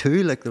primary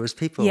 2. Like there was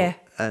people,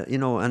 you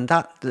know, and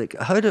that like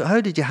how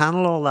did you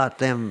handle all that?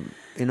 Then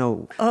you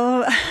know,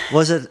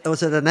 was it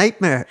a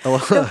nightmare? The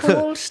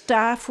whole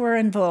staff were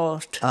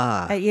involved.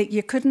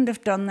 You couldn't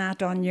have done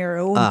that on your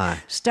own.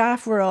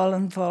 Staff were all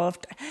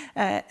involved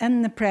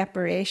in the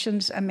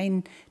preparations. I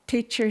mean,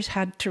 teachers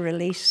had to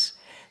release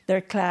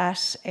their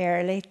class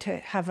early to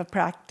have a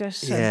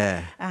practice,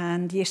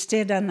 and you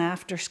stayed in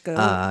after school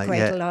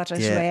quite a lot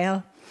as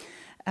well.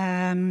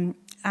 And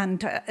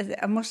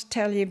I must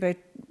tell you about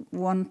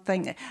one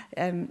thing.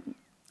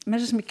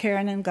 Mrs.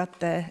 McKiernan got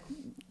the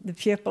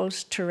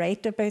pupils to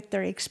write about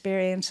their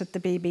experience at the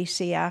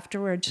BBC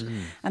afterwards,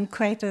 and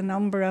quite a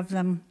number of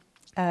them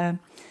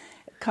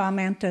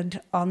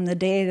commented on the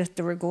day that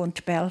they were going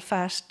to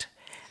Belfast.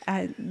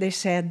 They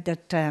said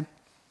that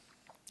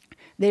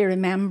they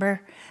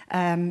remember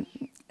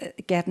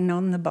getting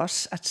on the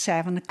bus at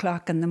 7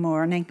 o'clock in the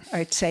morning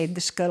outside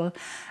the school,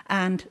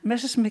 and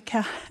Mrs.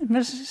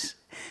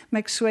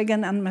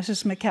 McSwiggan and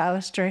Mrs.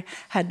 McAllister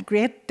had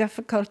great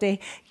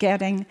difficulty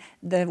getting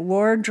the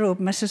wardrobe,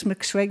 Mrs.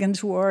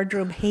 McSwiggan's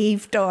wardrobe,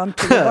 heaved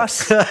onto the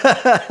bus.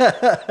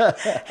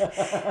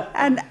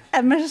 And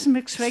Mrs.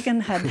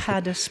 McSwiggan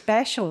had a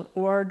special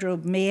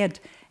wardrobe made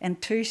in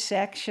 2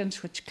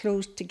 sections which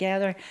closed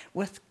together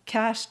with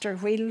caster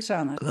wheels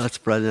on it. That's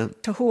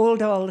brilliant. To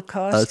hold all the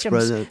costumes. That's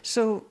brilliant.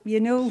 So, you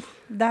know,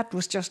 that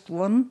was just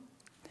one.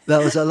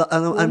 That was a lot,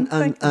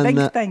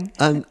 big thing.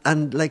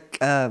 And like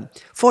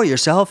for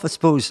yourself, I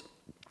suppose,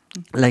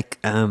 like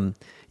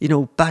you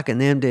know, back in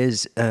them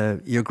days,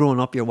 you're growing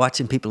up, you're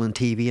watching people on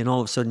TV, and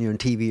all of a sudden you're on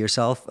TV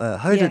yourself.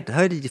 How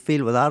did you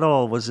feel with that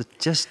all? Was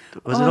it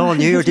all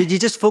new, or did you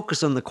just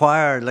focus on the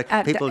choir like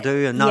people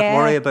do, and not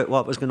worry about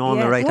what was going on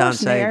the right hand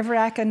side? It was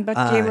nerve-wracking,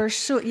 but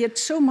you had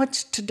so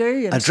much to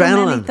do and adrenaline.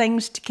 So many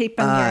things to keep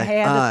in your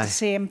head at the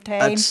same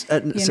time.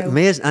 It's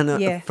amazing,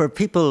 and for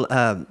people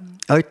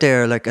out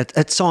there, like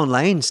it's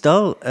online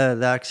still.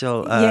 The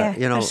actual,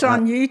 you know, it's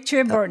on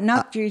YouTube or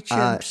not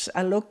YouTube's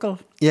a local.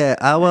 Yeah,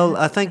 well,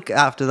 I think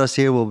after this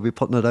here we'll be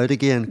putting it out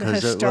again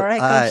because Historical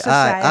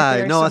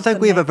Society. No, I think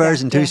we have a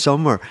version too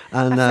somewhere.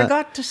 And I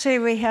forgot to say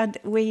we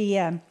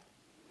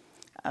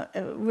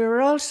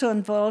were also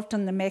involved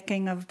in the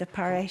making of the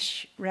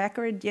parish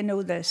record. You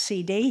know, the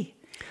CD,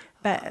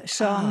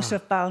 songs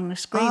of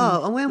Ballinasgreen.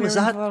 Oh, and when was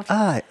that?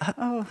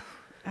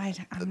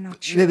 I'm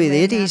not sure. Maybe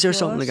the when 80s that or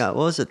something like was. that,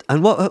 was it?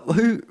 And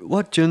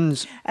what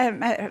tunes?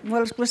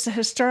 Well, it was the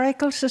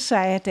Historical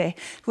Society.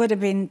 Would have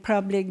been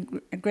probably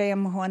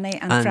Graham Mahoney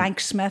and Frank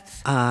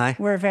Smith Aye.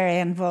 were very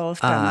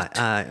involved in it.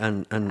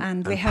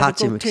 And we had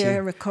Patsy to go to a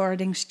McShane.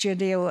 recording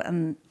studio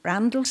in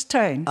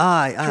Randallstown.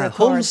 Aye, to record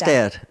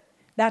Homestead. that.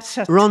 That's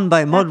it. Run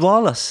by Mud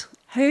Wallace.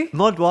 Who?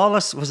 Mud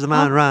Wallace was the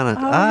man ran it.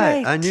 Aye,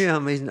 right. I knew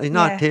him. He's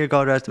not Yeah. here,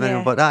 God rest him,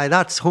 Yeah. but aye,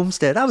 that's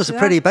Homestead. That was So a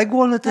pretty big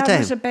one at the that time.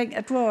 was a big.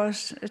 It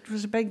was. It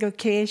was a big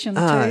occasion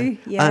Aye.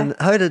 too. Yeah. And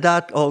how did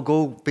that all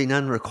go? Being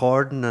in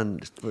recording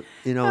and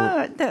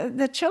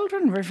The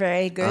children were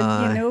very good,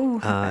 Aye, you know.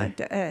 aye.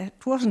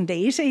 It wasn't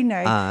easy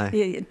now.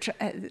 Aye.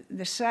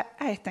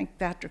 I think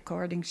that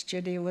recording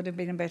studio would have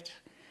been about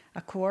a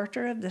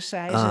quarter of the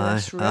size Aye, of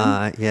this room.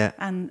 aye, yeah.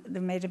 And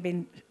there might have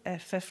been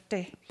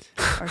 50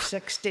 or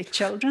 60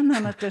 children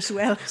in it as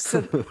well,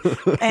 so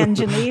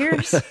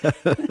engineers.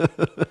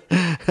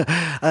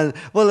 And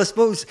well, I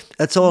suppose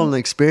it's all an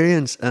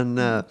experience, and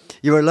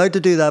you were allowed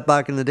to do that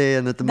back in the day,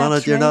 and at the That's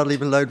minute you're not right.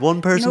 even allowed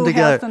one person No to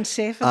go. health and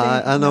safety,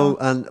 I know,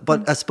 no.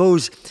 but I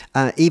suppose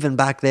even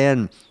back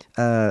then.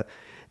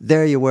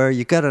 There you were,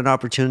 you got an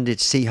opportunity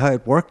to see how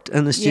it worked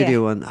in the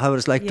studio and how it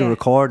was like to Yeah.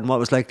 record and what it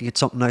was like to get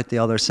something out the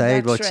other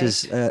side, That's which right.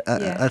 is,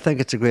 Yeah. I think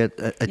it's a great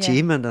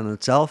achievement in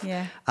itself.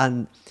 Yeah.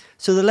 And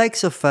so the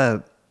likes of,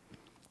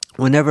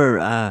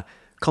 whenever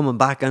coming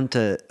back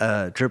into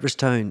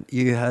Draperstown,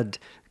 you had,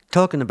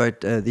 talking about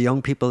the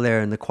young people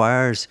there in the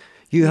choirs,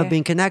 you have Yeah.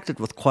 been connected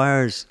with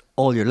choirs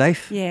all your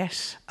life.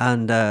 Yes.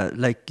 And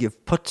like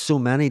you've put so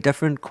many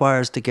different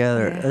choirs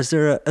together. Yeah.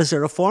 Is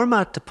there a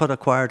format to put a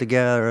choir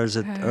together? Or is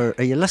it, or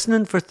are you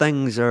listening for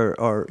things,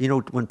 or you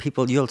know, when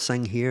people, you'll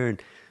sing here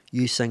and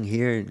you sing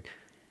here and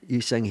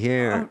you sing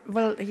here?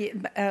 Well,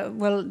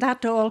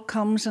 that all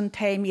comes in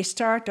time. You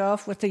start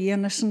off with a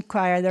unison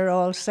choir; they're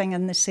all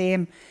singing the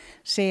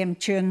same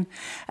tune.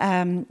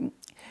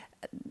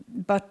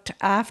 But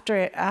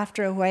after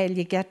a while,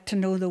 you get to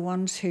know the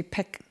ones who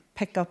pick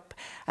up,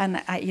 and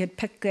you'd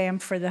pick them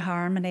for the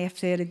harmony if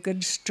they had a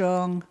good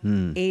strong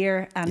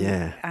ear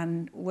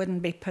and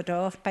wouldn't be put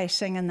off by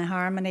singing the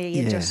harmony.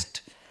 You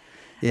just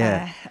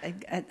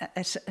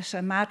it's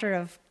a matter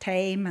of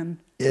time and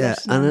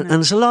listening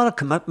and it's a lot of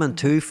commitment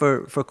too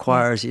for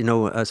choirs. You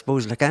know, I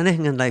suppose like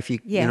anything in life,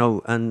 you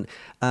know, and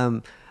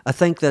I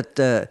think that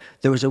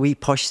there was a wee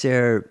push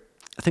there.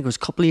 I think it was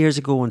a couple of years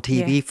ago on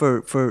TV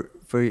for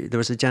there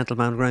was a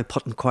gentleman around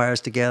putting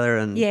choirs together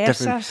and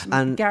that's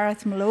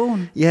Gareth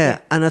Malone. Yeah,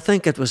 and I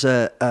think it was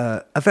a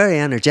very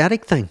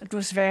energetic thing. It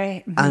was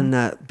very,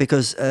 and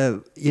because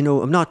you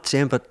know, I'm not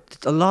saying, but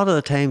a lot of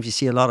the times you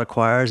see a lot of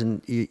choirs,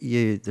 and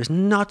you there's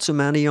not so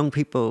many young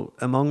people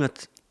among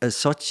it as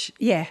such.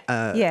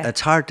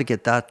 It's hard to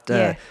get that.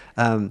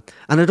 And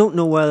I don't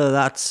know whether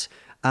that's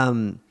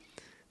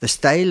the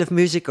style of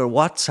music or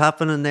what's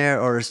happening there,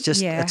 or it's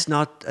just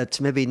it's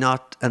maybe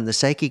not in the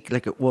psyche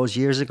like it was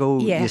years ago.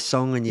 You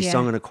sung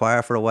in a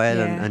choir for a while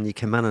and you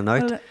came in and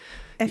out. Well,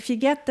 if you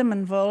get them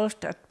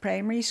involved at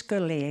primary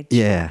school age,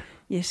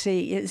 you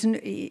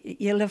see,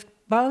 you'll have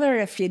bother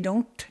if you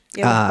don't.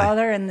 You'll have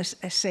bother in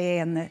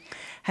the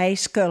high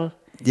school.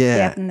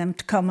 Getting them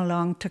to come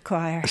along to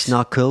choirs. It's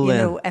not cool you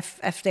then. know,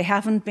 if they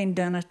haven't been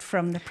doing it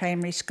from the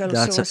primary school.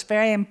 So it's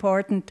very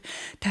important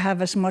to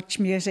have as much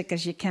music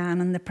as you can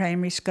in the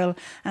primary school.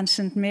 And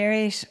St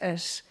Mary's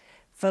is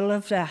full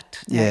of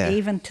that.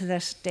 Even to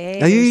this day.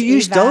 Now you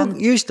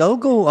still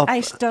go up.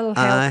 I still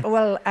help.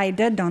 Well, I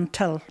did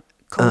until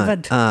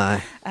COVID.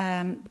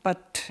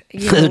 But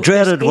you know, the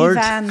dreaded word.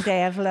 Evan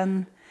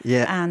Devlin.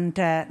 And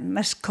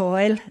Miss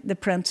Coyle, the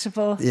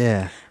principal.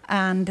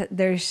 And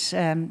there's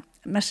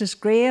Mrs.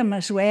 Graham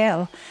as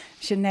well.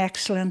 She's an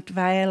excellent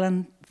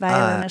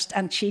violinist,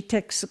 and she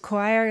takes the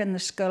choir in the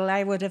school.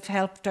 I would have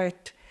helped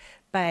out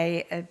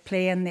by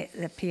playing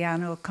the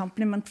piano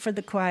accompaniment for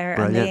the choir.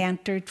 Brilliant. And they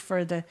entered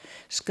for the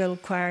school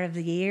choir of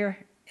the year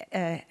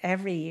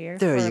every year.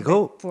 There for you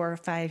go. 4 or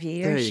 5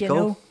 years. There you go.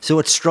 Know. So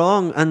it's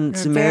strong, and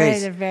St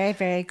Mary's. They're very,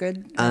 very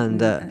good.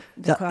 And the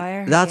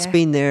choir. That's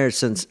been there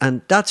since,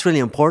 and that's really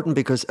important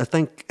because I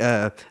think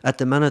at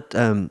the minute,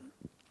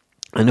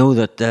 I know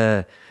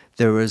that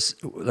there was,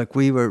 like,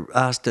 we were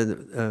asked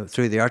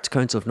through the Arts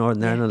Council of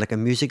Northern Ireland, like a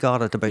music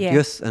audit about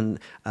youth, and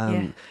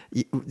there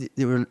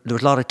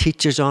was a lot of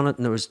teachers on it,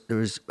 and there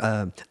was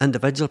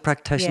individual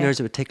practitioners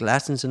who would take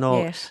lessons and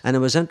all, and it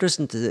was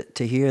interesting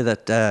to hear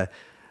that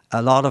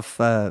a lot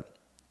of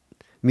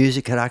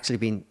music had actually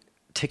been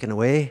taken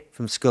away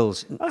from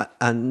schools,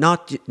 and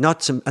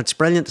not some. It's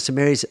brilliant that St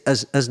Mary's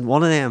isn't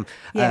one of them,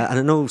 and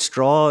I know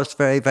Straw is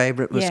very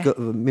vibrant with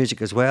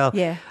music as well,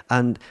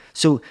 and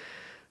so.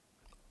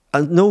 I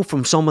know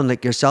from someone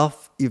like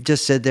yourself, you've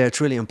just said there, it's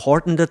really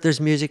important that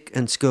there's music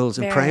in schools,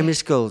 in primary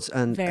schools,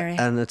 and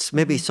it's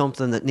maybe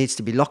something that needs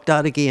to be looked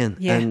at again.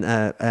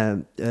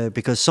 And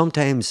because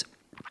sometimes,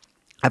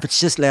 if it's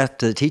just left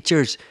to the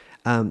teachers,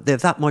 they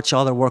have that much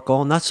other work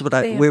on. That's what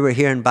we were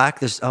hearing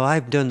back.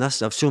 I'm doing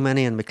this. I have so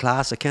many in my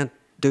class. I can't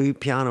do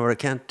piano, or I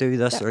can't do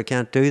this, or I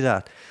can't do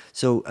that.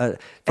 So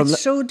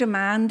it's so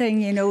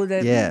demanding, you know,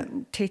 the Yeah.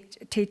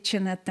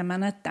 teaching at the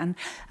minute. And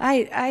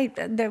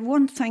the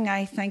one thing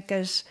I think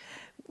is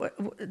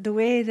the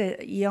way the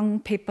young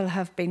people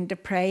have been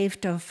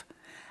deprived of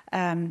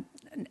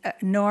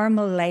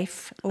normal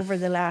life over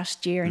the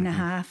last year and a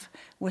half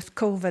with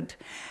COVID.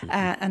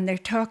 And they're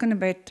talking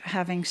about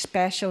having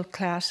special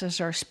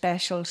classes or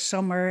special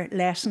summer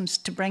lessons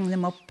to bring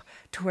them up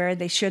to where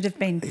they should have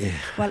been. Yeah.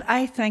 Well,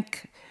 I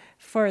think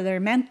for their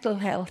mental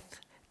health,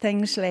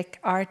 things like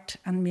art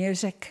and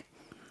music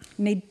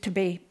need to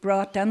be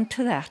brought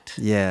into that.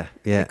 Yeah,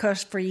 yeah.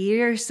 Because for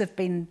years they've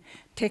been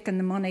taking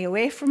the money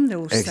away from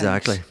those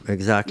Exactly, things.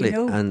 exactly.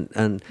 You know?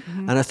 And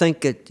I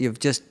think you've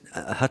just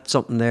hit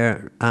something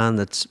there, and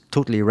that's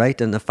totally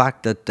right. And the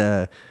fact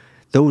that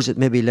those that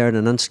maybe learn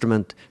an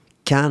instrument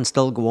can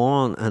still go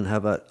on and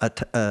have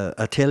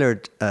a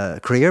tailored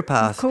career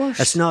path. Of course.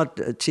 It's not,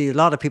 see, a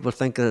lot of people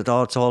think that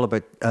it's all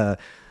about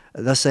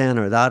this end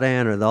or that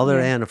end or the other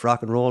end of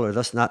rock and roll, or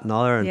this and that and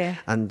other,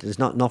 and there's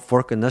not enough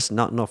work in this,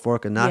 not enough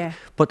work in that. Yeah.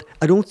 But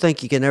I don't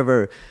think you can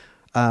ever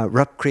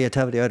rip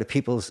creativity out of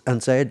people's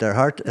inside their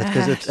heart,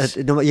 because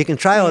you can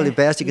try all the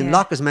best, you can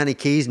lock as many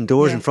keys and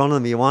doors in front of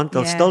them you want,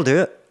 they'll still do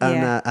it.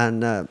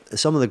 And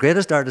some of the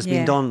greatest art has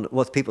been done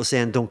with people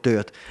saying don't do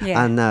it.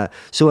 And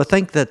so I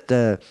think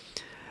that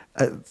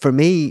for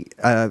me,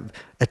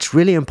 it's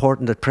really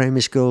important that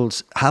primary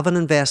schools have an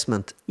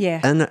investment,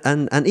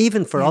 and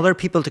even for other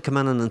people to come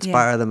in and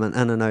inspire them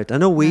in and out. I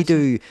know we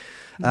do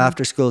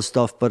after school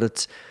stuff, but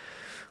it's,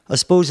 I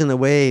suppose, in a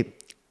way,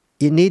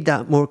 you need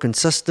that more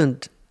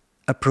consistent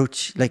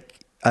approach,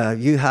 like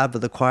you have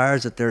with the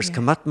choirs, that there's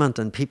commitment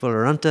and people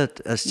are into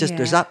it. It's just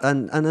there's that,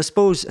 and I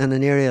suppose in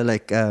an area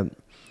like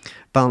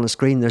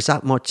Ballinascreen, there's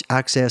that much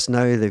access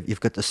now. That you've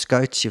got the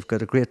Scouts, you've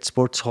got a great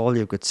sports hall,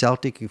 you've got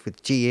Celtic, you've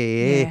got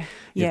GAA,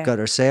 you've got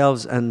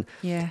ourselves, and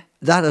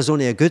that is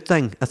only a good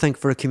thing, I think,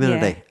 for a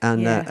community.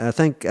 And I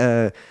think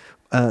as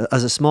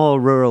a small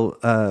rural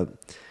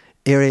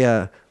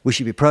area, we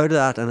should be proud of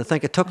that. And I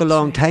think it took a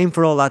long time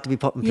for all that to be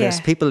put in place.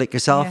 People like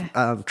yourself,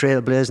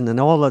 trailblazing, and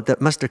all of that,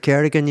 Mr.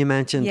 Kerrigan you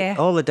mentioned,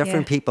 all the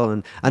different people.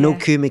 And I know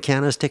Q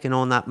McKenna's taking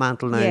on that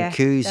mantle now. And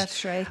Q's,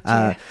 that's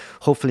right.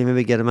 hopefully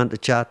maybe get him into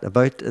chat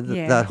about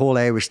that whole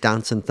Irish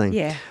dancing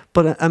thing.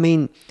 But I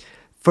mean,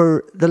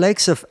 for the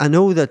likes of, I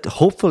know that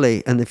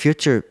hopefully in the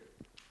future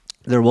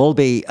there will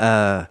be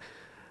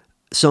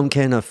some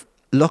kind of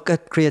look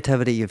at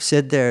creativity. You've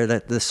said there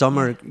that the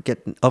summer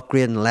getting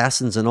upgrading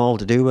lessons and all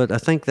to do with. I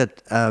think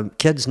that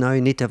kids now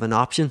need to have an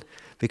option,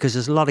 because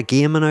there's a lot of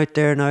gaming out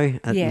there now,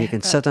 and you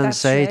can sit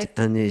inside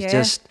and you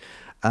just.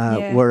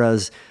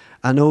 Whereas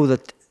I know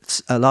that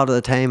a lot of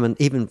the time, and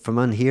even from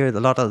in here, a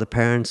lot of the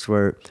parents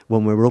were,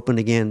 when we were open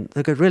again,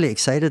 they got really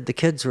excited. The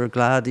kids were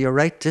glad. You're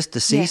right, just to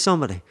see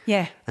somebody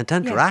and to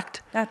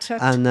interact. That's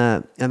it. And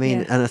I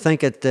mean, and I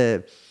think it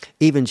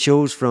even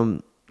shows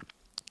from,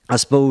 I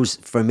suppose,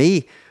 for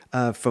me.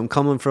 From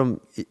coming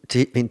from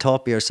being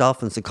taught by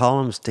yourself in St.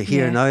 Columns to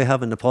here now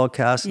having the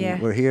podcast,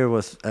 and we're here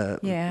with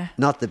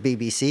not the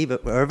BBC,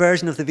 but our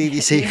version of the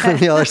BBC from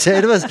the other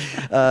side of us,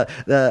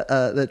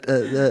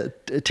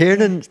 the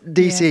Tiernan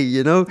DC,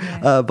 you know.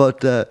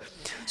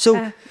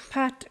 So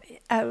Pat,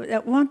 I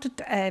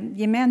wanted,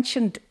 you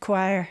mentioned the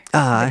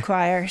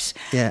choirs.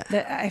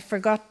 I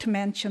forgot to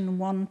mention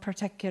one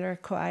particular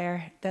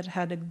choir that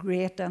had a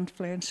great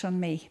influence on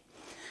me,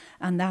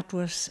 and that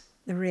was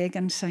the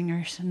Reagan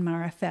Singers in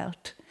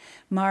Marafelt.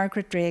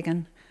 Margaret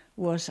Reagan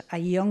was a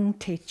young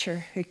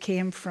teacher who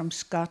came from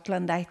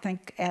Scotland, I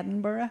think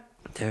Edinburgh,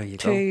 there you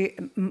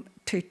go,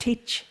 to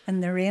teach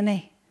in the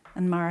Rainy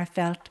in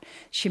Marafelt.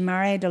 She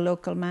married a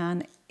local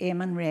man,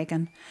 Eamon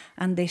Reagan,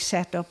 and they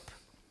set up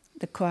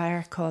the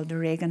choir called the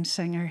Reagan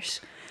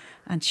Singers.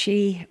 And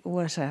she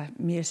was a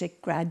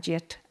music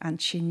graduate, and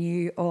she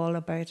knew all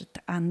about it.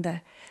 And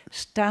the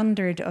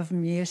standard of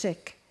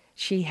music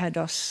she had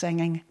us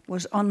singing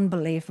was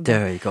unbelievable.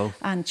 There you go.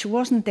 And she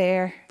wasn't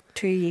there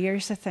 2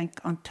 years, I think,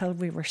 until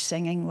we were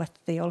singing with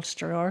the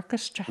Ulster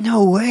Orchestra.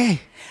 No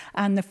way.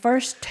 And the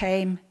first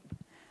time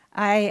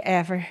I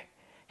ever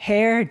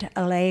heard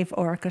a live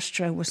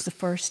orchestra was the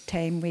first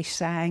time we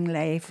sang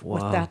live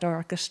with that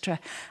orchestra.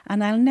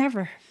 And I'll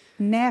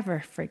never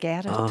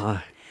forget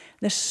it.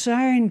 The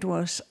sound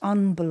was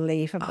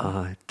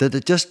unbelievable. Did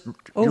it just,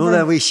 you know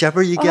that wee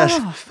shiver you get?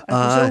 It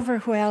was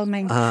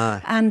overwhelming.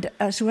 And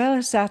as well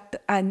as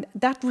that, and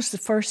that was the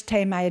first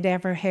time I had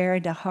ever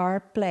heard a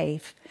harp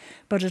live,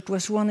 but it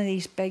was one of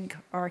these big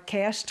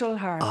orchestral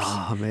harps.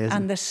 Oh, amazing.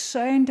 And the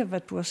sound of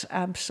it was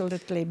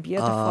absolutely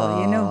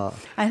beautiful, you know.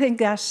 I think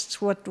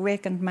that's what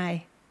wakened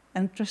my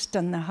interest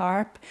in the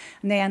harp.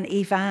 And then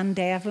Yvonne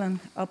Devlin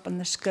up in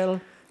the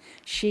school,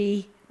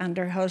 she and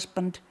her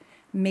husband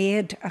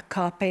made a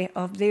copy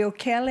of the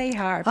O'Kelly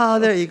harp. Oh,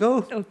 there you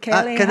go.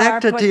 O'Kelly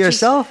connected harp, to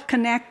yourself.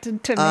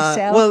 Connected to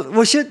myself.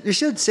 Well, you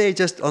should say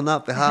just on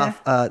that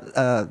behalf,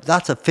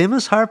 that's a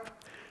famous harp,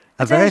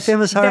 very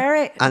famous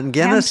harp, and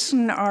Guinness.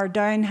 Henson or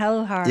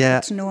downhill harp,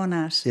 it's known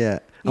as. Yeah.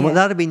 And would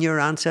that have been your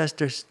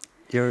ancestors?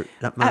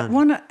 that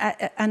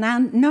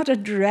man? Not a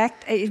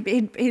direct. He'd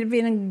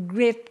been a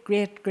great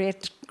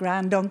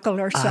granduncle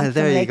or something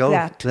there you like go.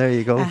 that. There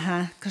you go.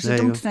 Because I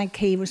don't think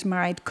he was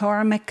married.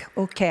 Cormac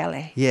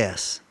O'Kelly.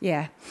 Yes.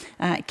 Yeah,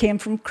 came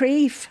from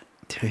Crieff.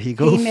 There you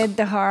go. He made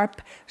the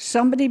harp.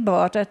 Somebody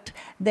bought it.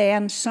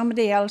 Then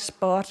somebody else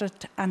bought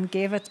it and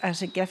gave it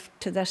as a gift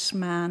to this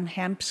man,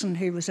 Hempson,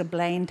 who was a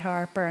blind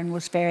harper and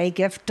was very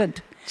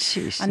gifted.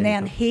 Jeez, And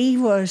then he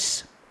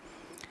was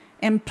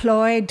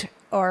employed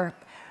or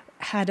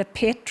had a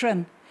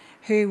patron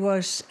who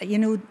was,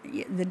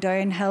 the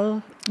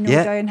Downhill,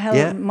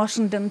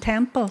 Mussenden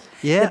Temple.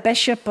 Yeah. The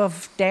Bishop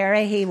of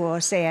Derry, he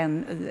was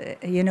then,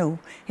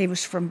 he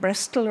was from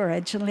Bristol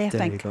originally, I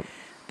think. You go.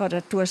 But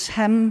it was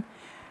him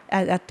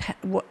that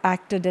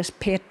acted as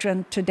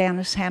patron to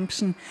Dennis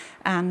Hempson.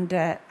 And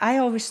I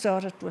always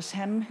thought it was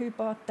him who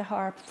bought the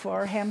harp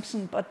for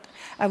Hempson. But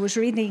I was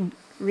reading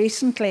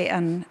recently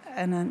in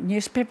a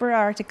newspaper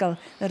article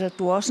that it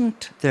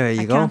wasn't. There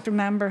you go. I can't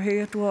remember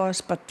who it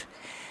was, but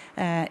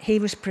he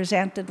was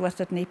presented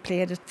with it and he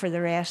played it for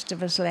the rest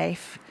of his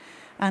life.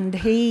 And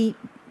he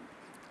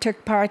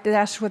took part,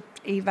 that's what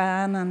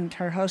Yvonne and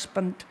her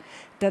husband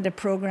did a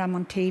programme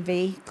on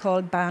TV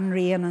called Ban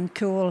Rain and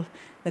Cool,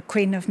 the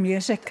Queen of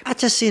Music. I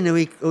just seen a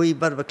wee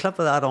bit of a clip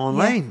of that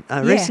online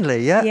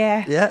recently.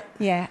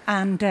 Yeah.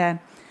 And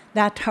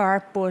that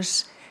harp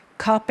was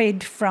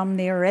copied from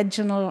the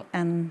original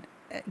in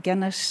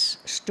Guinness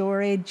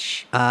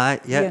storage.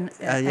 In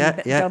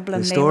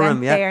Dublin. They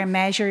went there,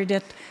 measured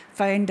it,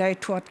 found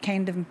out what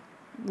kind of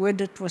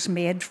wood it was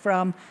made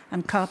from,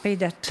 and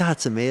copied it.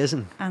 That's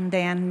amazing. And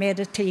then made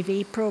a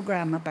TV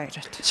programme about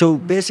it. So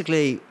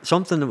basically,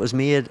 something that was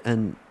made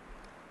in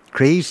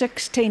Crieff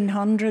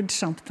 1600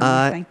 something,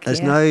 I think.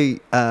 Is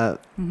now,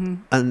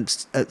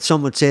 and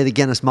some would say the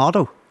Guinness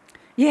motto.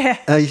 Yeah.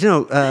 I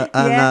don't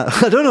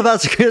know if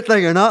that's a good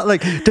thing or not.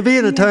 Like to be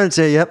in a town and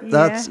say, "Yep,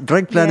 that's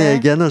drink plenty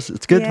of Guinness.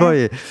 It's good for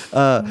you."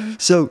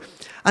 So,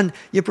 and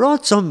you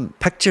brought some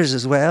pictures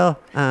as well,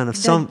 and of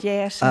some.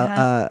 Yes.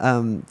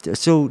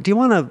 So, do you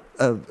want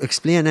to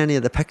explain any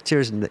of the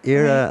pictures and the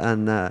era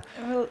and?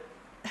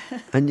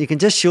 And you can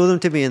just show them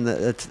to me, and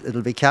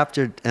it'll be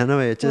captured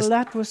anyway.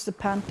 That was the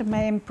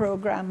pantomime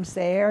programmes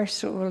there,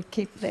 so we'll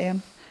keep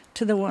them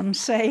to the one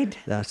side.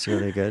 That's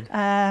really good.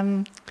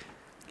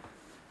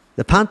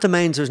 The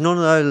pantomimes, there's none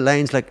of those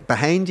lines like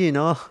behind you,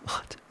 no?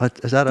 What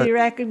is that? Do you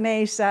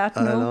recognise that?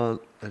 No.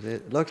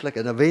 It looks like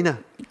a novena.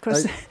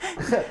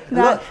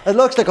 It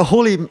looks like a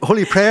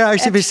holy prayer. I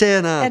should be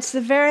saying. It's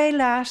the very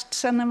last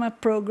cinema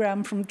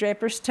programme from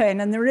Draperstown,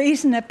 and the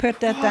reason I put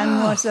that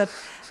in was that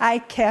I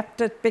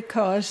kept it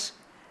because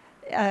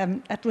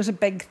it was a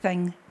big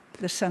thing,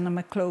 the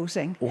cinema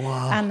closing.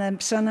 Wow. And the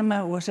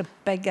cinema was a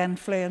big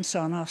influence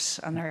on us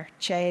and our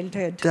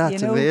childhood.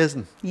 That's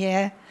amazing.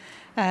 Yeah.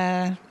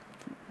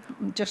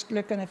 Just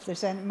looking if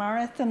there's any.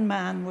 Marathon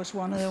Man was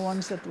one of the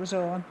ones that was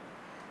on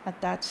at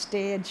that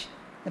stage.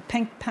 The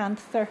Pink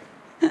Panther.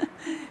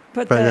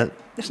 But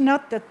it's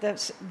not that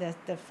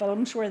the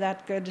films were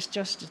that good, it's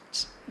just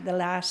the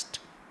last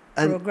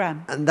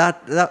programme. And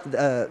that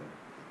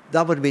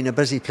would have been a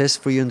busy place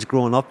for you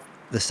growing up,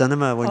 the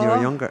cinema, when you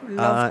were younger.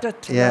 Loved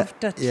it.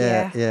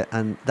 Yeah.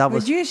 And that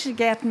was... We usually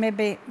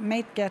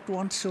might get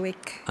once a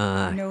week,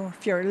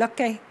 if you're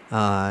lucky.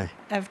 Aye.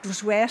 If it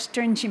was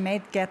westerns, you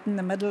might get in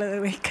the middle of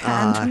the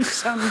weekend on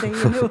Sunday,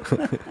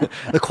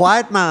 The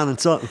Quiet Man and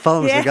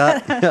films like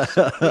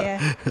that.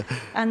 Yeah.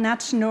 And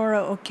that's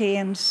Nora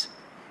O'Kane's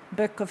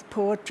book of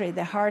poetry,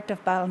 The Heart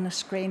of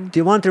Ballinascreen. Do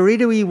you want to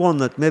read a wee one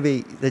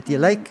that you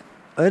like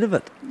out of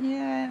it?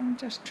 Yeah, I'm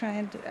just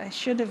trying to... I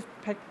should have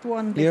picked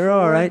one before. You're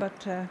all right.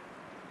 But...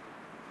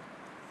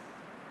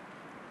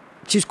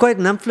 She's quite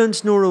an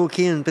influence, Nora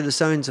O'Kane, by the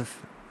sounds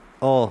of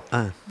all.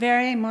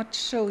 Very much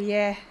so,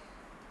 yeah.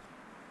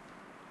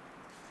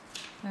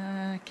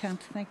 I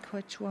can't think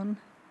which one.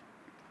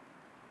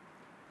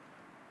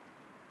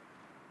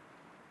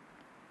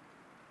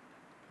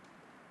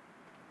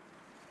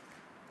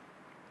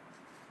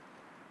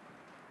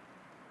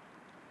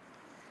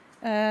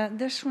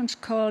 This one's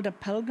called A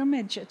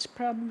Pilgrimage. It's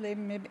probably,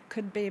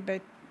 could be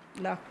about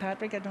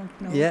Lochpatrick, I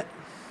don't know. Yeah.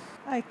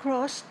 I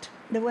crossed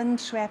the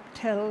windswept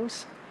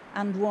hills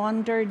and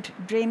wandered,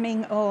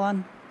 dreaming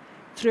on,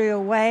 through a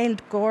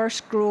wild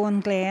gorse-grown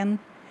glen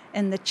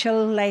in the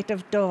chill light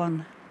of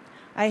dawn.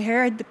 I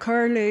heard the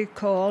curlew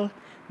call,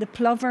 the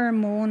plover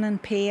moan in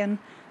pain,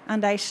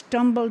 and I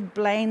stumbled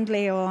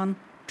blindly on,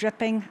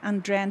 dripping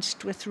and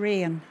drenched with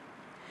rain.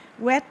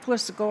 Wet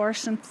was the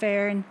gorse and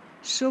fern,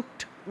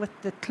 soaked with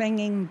the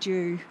clinging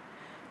dew.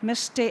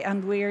 Misty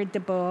and weird the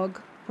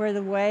bog, where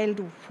the wild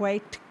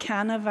white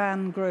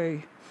canavan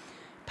grew.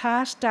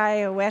 Passed I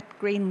a wet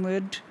green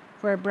wood,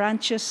 where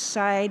branches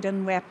sighed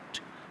and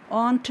wept,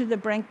 on to the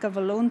brink of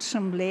a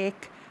lonesome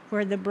lake,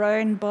 where the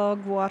brown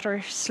bog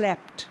water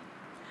slept.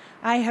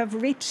 I have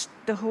reached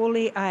the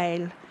holy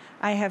isle,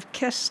 I have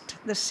kissed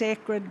the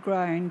sacred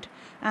ground,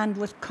 and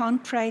with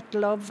contrite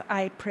love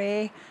I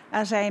pray,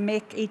 as I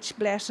make each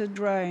blessed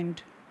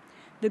round.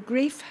 The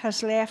grief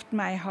has left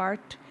my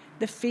heart,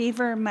 the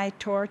fever my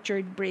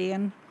tortured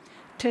brain.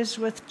 'Tis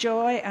with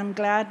joy and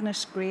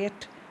gladness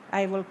great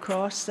I will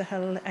cross the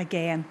hill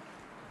again.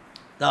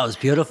 That was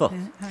beautiful.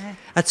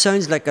 It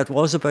sounds like it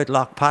was about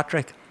Loch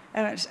Patrick.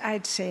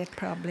 I'd say it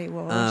probably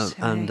was.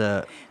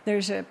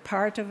 There's a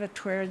part of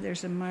it where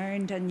there's a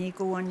mound and you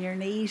go on your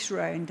knees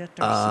round it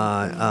or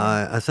something.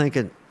 I think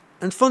it.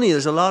 And funny,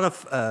 there's a lot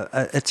of.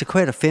 It's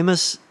quite a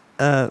famous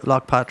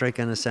Loch Patrick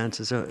in a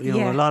sense. So you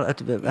know a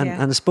lot.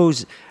 And I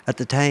suppose at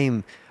the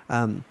time,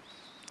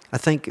 I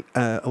think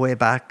way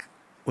back.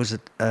 Was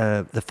it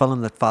the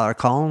film that Father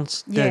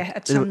Collins did? Yeah,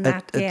 it's in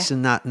that. It's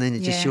in that, and then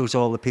it just shows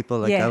all the people.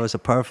 Like that was a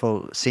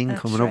powerful scene.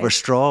 That's coming over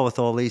straw with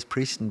all these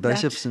priests and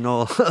bishops and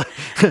all.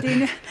 Do you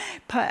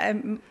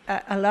know,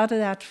 a lot of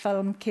that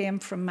film came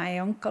from my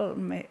uncle,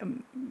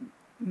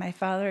 my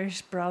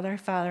father's brother,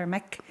 Father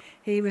Mick.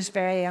 He was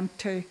very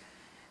into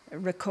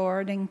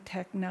recording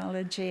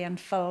technology and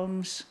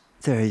films.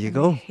 There you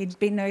go. He'd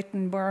been out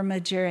in Burma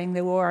during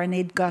the war, and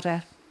he'd got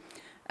a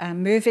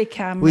movie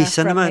camera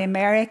from the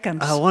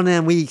Americans. One of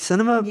them wee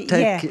cinema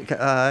type.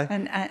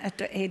 And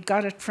he'd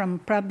got it from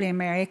probably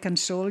American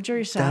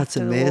soldiers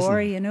after amazing. the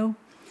war, you know.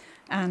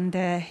 And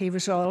he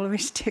was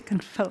always taking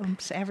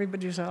films.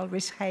 Everybody was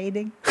always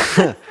hiding.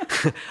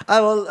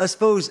 I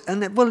suppose,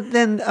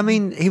 then, I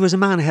mean, he was a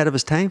man ahead of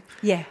his time.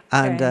 Yeah.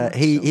 And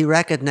he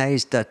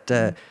recognised that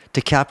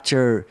to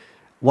capture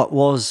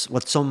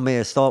what some may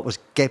have thought was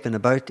gaping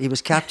about. He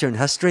was capturing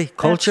history,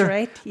 culture,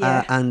 that's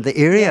right, and the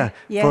area.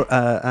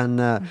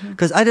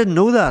 Because I didn't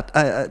know that.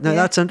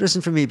 That's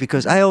interesting for me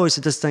because I always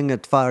had this thing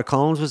that Father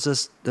Collins was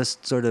this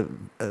sort of.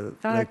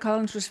 Father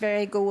Collins was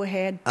very go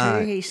ahead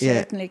too. He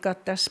certainly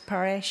got this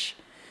parish.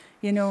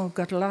 You know,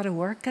 got a lot of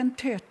work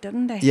into it,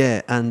 didn't he?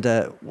 Yeah, and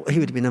he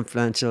would have been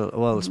influential.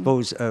 Well, I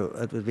suppose it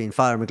would have been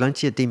Father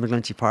McGlinchey at Dean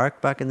McGlinchey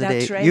Park back in the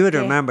day. Right, you would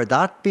remember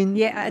that being.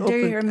 Yeah, I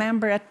do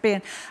remember it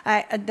being.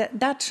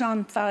 That's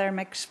on Father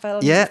Mick's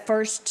film. Yeah,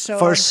 first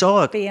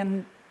saw it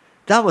being.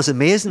 That was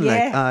amazing.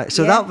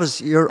 That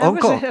was your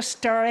uncle. That was a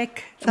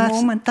historic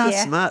moment.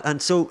 That's mad. And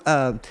so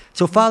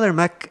Father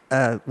Mick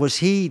was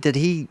he? Did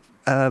he?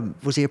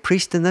 Was he a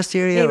priest in this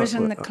area? He was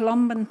in the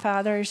Columban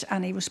Fathers,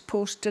 and he was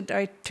posted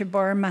out to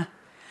Burma,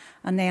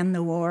 and then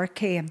the war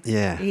came.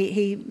 Yeah,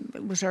 he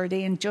was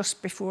ordained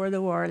just before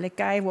the war. Like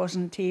I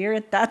wasn't here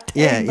at that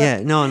time.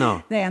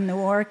 No. Then the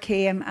war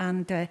came,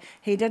 and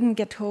he didn't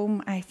get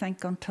home, I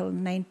think, until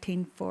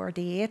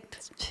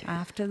 1948,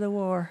 after the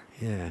war.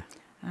 Yeah,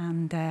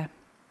 and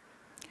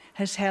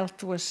his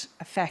health was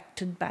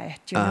affected by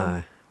it. You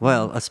know.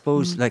 Well, I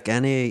suppose like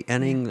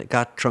anything that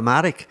got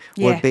traumatic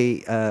would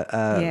be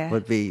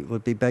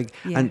big,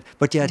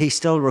 but yet he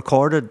still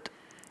recorded.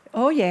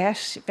 Oh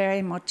yes,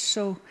 very much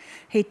so.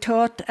 He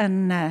taught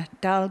in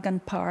Dalgan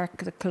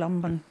Park, the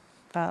Columban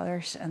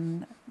Fathers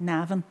in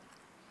Navan.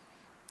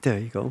 There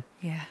you go.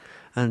 Yeah,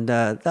 and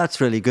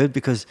that's really good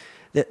because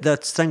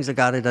that's things like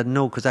that I didn't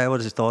know because I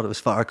always thought it was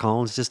Father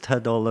Collins just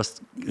had all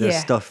this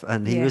stuff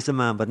and he was the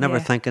man, but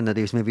never thinking that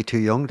he was maybe too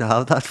young to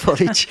have that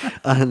footage.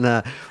 And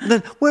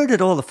then where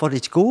did all the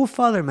footage go,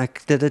 Father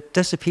Mick? Did it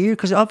disappear?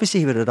 Because obviously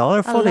he had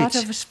other footage. A lot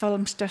of his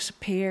films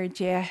disappeared.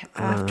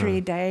 After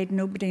he died,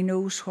 nobody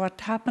knows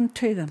what happened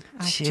to them.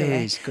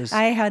 Actually, jeez,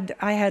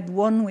 I had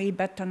one wee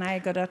bit and I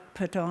got it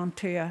put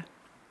onto a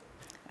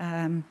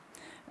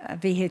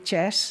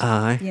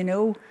VHS. You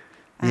know,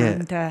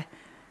 and.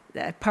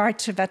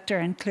 Parts of it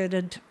are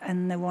included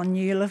in the one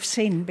you'll have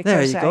seen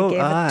because I gave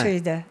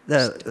it to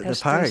the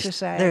History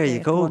Society there you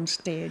go. at one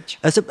stage.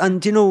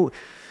 And you know,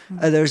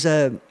 there's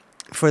in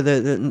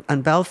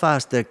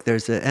Belfast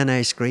there's the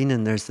NI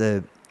screening. There's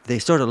they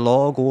sort of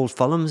log old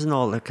films and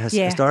all like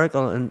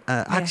historical. And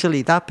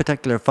actually, that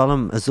particular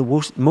film is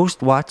the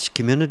most watched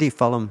community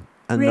film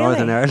in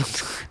Northern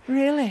Ireland.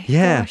 Really?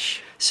 Yeah.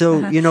 Gosh.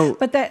 So you know,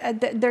 but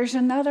there's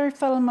another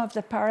film of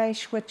the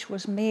parish which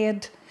was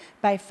made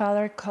by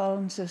Father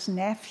Collins'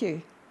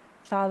 nephew,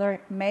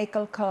 Father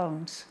Michael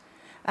Collins.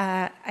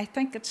 I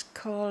think it's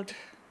called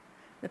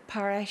the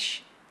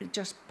Parish of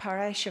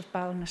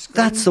Ballinasgreen.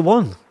 That's the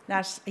one.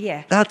 That's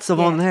the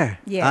one there.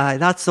 Yeah.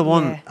 That's the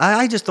one. Yeah.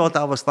 I just thought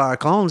that was Father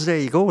Collins. There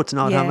you go. It's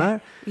not him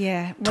there.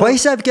 Yeah. Well,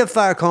 twice I've given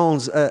Father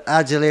Collins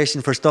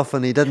adulation for stuff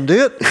and he didn't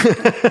do it.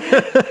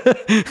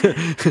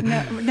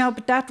 no,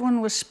 but that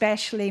one was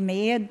specially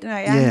made.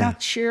 I'm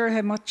not sure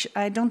how much.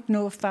 I don't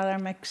know if Father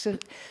Mick's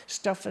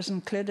stuff is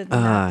included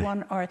in that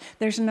one, or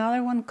there's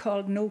another one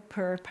called No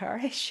Poor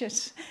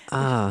Parishes.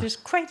 There's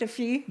quite a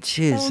few.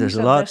 Jeez, there's a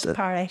of lot. This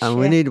parish, and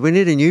we need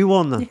a new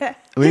one then. Yeah.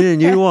 We need a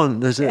new one.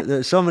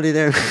 There's somebody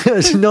there.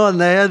 There's none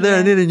there.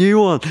 I need a new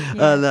one.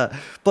 Yeah.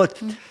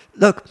 But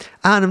look,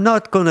 Anne, I'm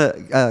not going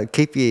to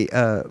keep you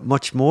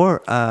much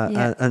more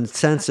and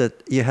sense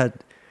that you had.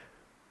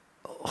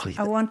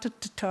 I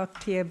wanted to talk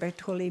to you about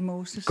Holy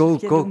Moses. Go.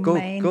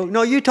 Mind.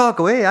 No, you talk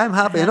away. I'm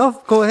happy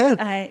enough. Go ahead.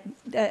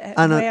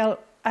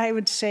 I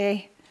would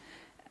say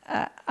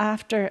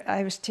after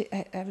I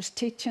was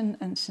teaching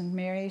in St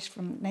Mary's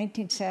from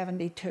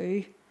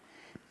 1972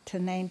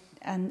 to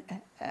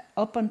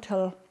up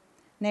until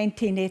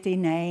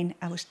 1989,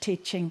 I was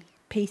teaching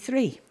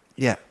P3.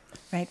 Yeah.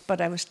 right?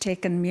 But I was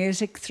taking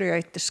music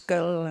throughout the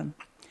school and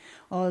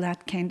all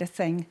that kind of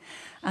thing.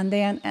 And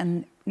then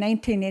in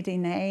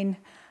 1989,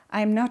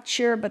 I'm not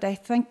sure, but I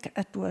think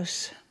it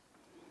was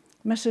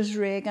Mrs.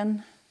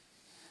 Reagan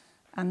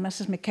and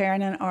Mrs.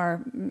 McKernan,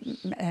 or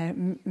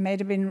might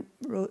have been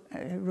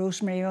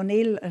Rosemary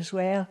O'Neill as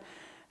well,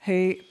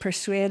 who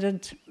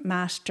persuaded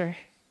Master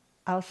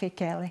Alfie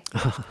Kelly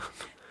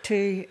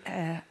to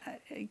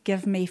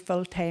give me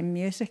full-time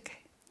music.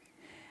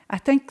 I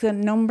think the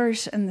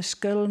numbers in the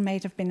school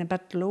might have been a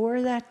bit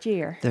lower that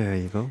year. There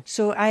you go.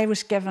 So I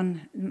was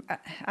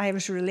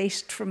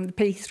released from the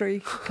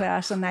P3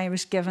 class, and I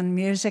was given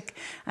music,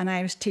 and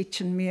I was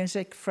teaching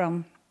music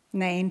from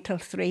 9 till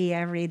 3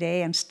 every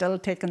day, and still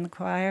taking the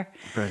choir.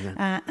 Brilliant.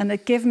 And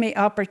it gave me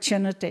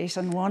opportunities,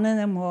 and one of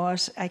them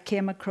was I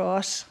came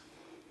across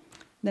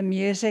the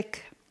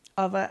music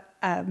of a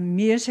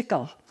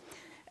musical.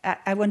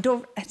 I went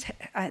over,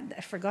 I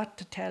forgot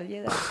to tell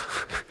you that.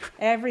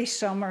 Every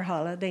summer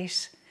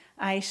holidays,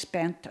 I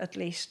spent at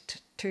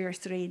least 2 or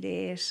 3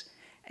 days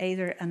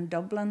either in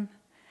Dublin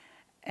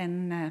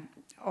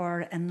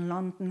or in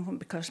London,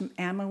 because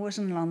Emma was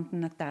in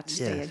London at that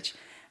stage. Yes.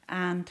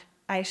 And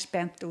I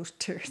spent those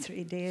 2 or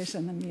 3 days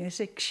in a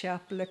music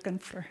shop looking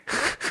for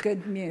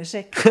good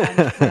music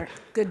and for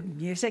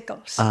good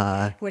musicals,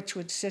 which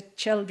would suit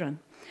children.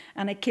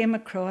 And I came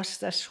across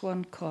this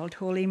one called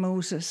Holy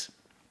Moses.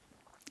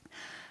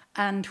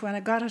 And when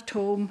I got it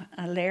home,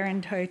 I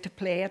learned how to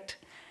play it,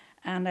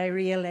 and I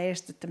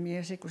realised that the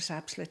music was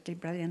absolutely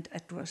brilliant.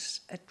 It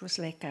was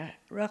like a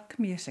rock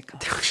musical.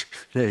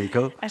 There you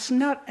go. It's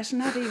not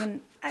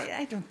even,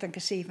 I don't think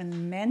it's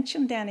even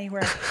mentioned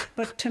anywhere,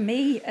 but to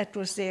me it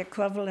was the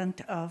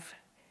equivalent of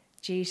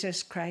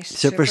Jesus Christ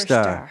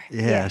Superstar.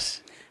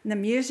 Yes. Yeah. And the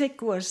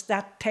music was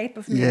that type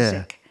of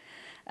music.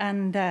 Yeah.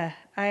 And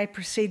I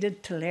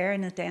proceeded to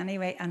learn it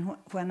anyway, and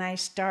when I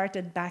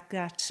started back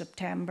that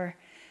September,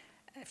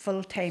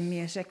 full-time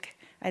music,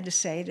 I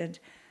decided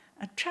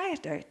I'd try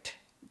out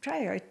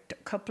a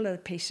couple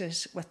of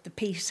pieces with the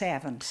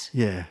P7s.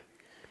 Yeah.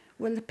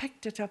 Well, they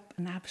picked it up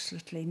in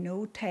absolutely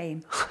no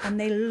time, and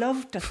they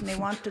loved it, and they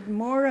wanted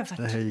more of it.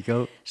 There you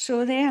go.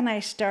 So then I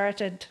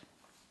started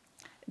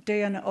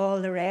doing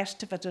all the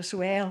rest of it as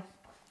well,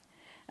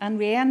 and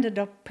we ended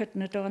up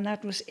putting it on.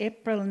 That was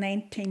April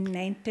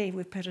 1990.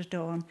 We put it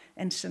on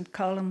in St.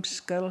 Colum's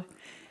School.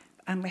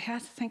 And I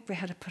think we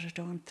had to put it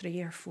on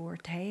 3 or 4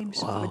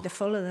 times. Wow. With the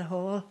full of the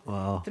hall.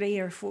 Wow. 3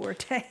 or 4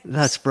 times.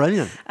 That's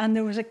brilliant. And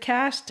there was a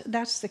cast,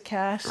 that's the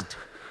cast,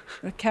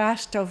 a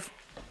cast of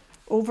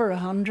over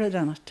 100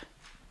 in it.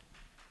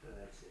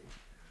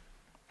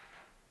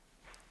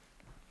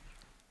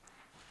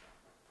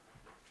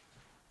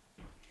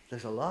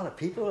 There's a lot of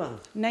people in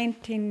it.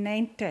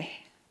 1990,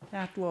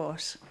 that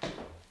was.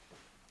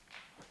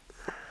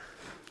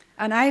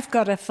 And I've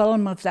got a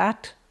film of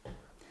that.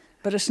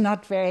 But it's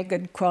not very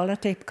good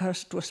quality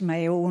because it was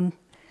my own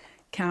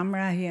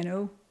camera, you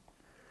know.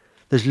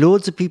 There's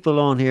loads of people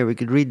on here. We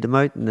could read them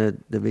out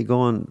and they'll be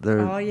going.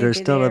 They're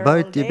still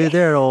about. You'll be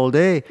there all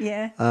day.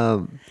 Yeah.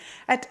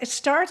 It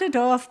started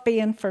off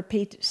being for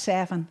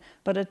P7,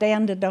 but it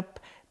ended up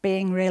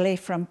being really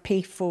from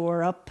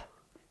P4 up.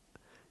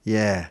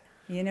 Yeah.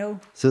 You know.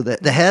 So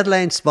the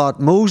headline spot,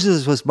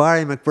 Moses was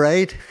Barry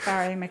McBride.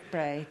 Barry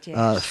McBride,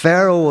 yes.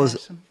 Pharaoh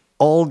was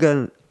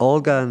Olga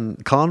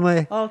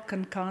Conway.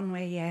 Olga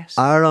Conway, yes.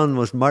 Aaron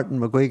was Martin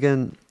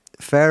McGuigan.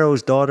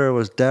 Pharaoh's daughter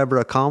was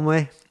Deborah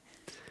Conway.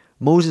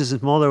 Moses'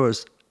 mother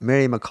was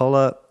Mary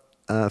McCullough.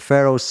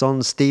 Pharaoh's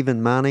son,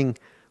 Stephen Manning.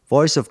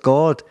 Voice of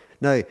God.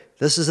 Now,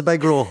 this is a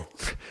big role.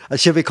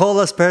 Should we call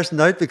this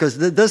person out? Because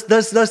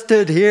this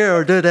dude here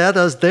or dude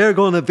Edda's, they're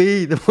going to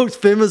be the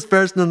most famous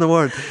person in the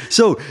world.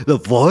 So, the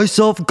voice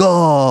of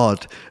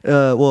God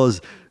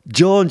was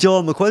John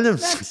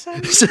McWilliams.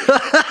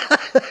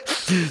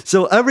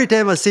 So every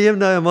time I see him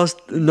now, I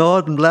must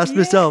nod and bless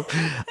myself.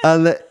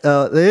 And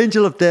the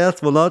angel of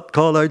death will not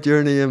call out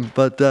your name,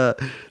 but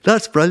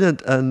that's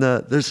brilliant. And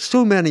there's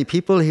so many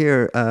people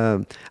here,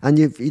 and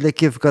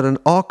you've got an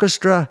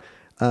orchestra,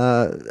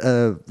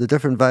 the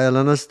different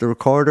violinists, the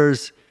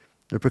recorders,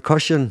 the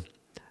percussion,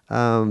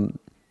 and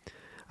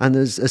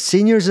there's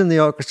seniors in the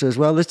orchestra as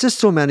well. There's just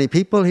so many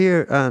people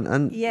here,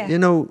 and you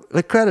know,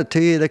 like, credit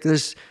to you. Like,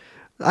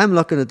 I'm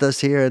looking at this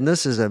here, and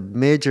this is a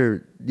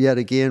major, yet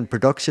again,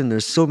 production.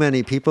 There's so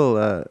many people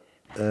well,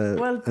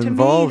 to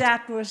involved. me,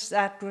 that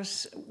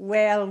was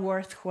well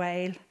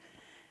worthwhile,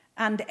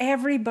 and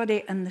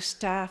everybody in the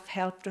staff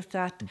helped with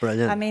that.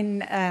 Brilliant. I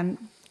mean,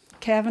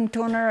 Kevin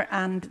Toner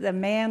and the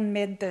men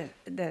made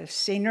the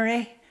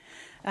scenery.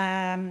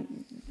 All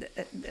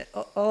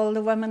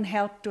the women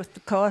helped with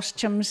the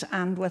costumes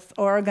and with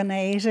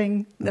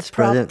organising the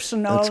props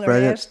and all the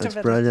rest of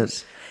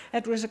it.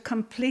 It was a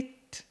complete.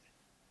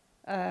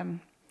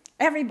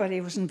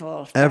 Everybody was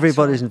involved.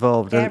 Everybody's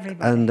involved.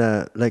 Everybody. And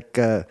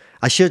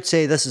I should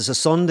say this is a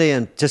Sunday,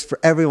 and just for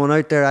everyone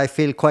out there, I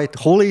feel quite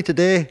holy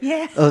today.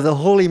 Yeah. The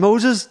Holy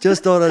Moses.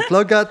 Just thought I'd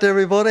plug that to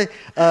everybody.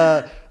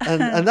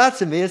 And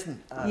that's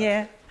amazing.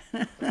 Yeah.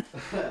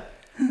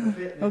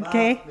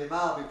 Okay. My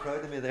ma will be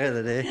proud of me there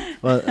today.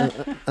 Well,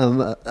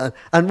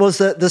 and was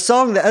the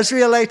song the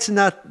Israelites in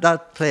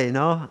that play?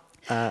 No.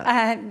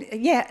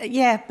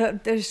 Yeah,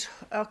 but there's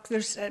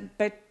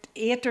about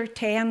 8 or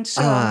 10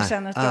 songs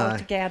in it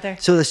altogether.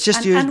 So it's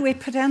just you. And we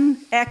put in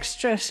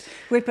extras.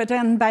 We put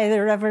in By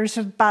the Rivers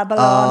of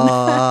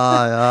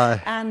Babylon.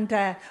 And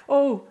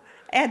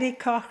Eddie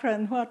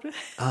Cochran, what?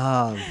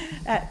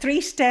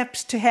 3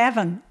 Steps to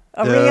Heaven.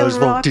 A real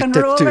rock and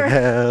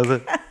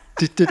roller.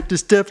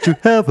 Step to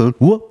heaven.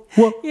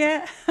 What?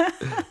 Yeah.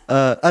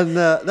 And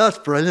that's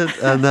brilliant.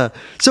 And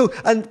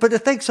but I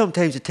think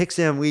sometimes it takes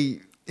them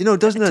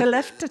doesn't it? To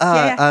lift it,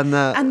 yeah.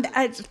 And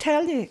I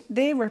tell you,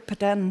 they were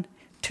put in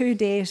 2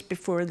 days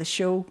before the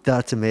show.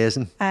 That's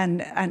amazing.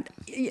 And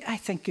I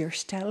think your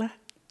Stella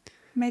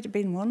might have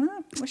been one of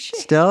them, was she?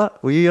 Stella,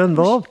 were you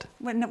involved?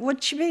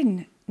 Would she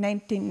been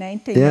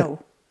 1990? Yeah. No.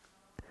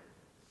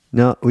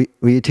 No,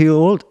 were you too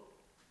old?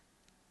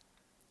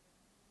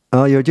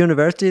 Oh, you're at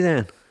university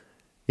then?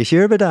 You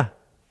sure about that?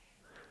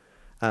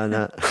 And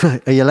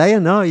are you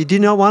lying? No, you do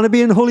not want to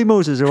be in Holy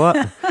Moses or what?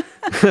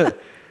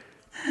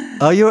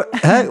 You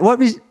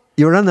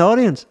were in the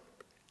audience?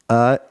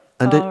 All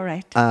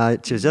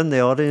right. She was in the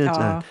audience,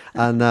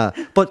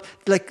 but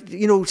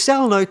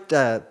selling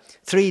out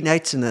 3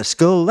 nights in a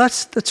school,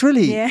 that's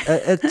really,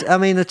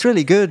 it's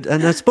really good,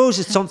 and I suppose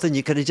it's something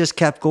you could have just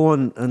kept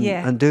going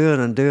and doing,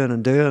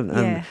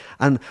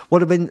 and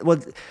what have been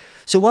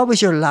So what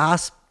was your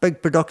last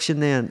big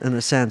production then, in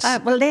a sense?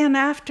 Well, then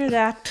after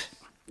that,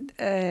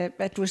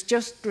 it was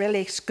just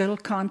really school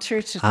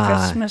concerts at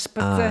Christmas,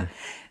 but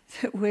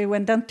we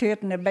went into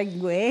it in a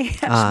big way.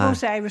 I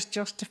suppose I was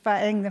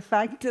justifying the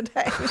fact that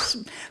I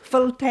was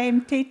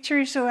full-time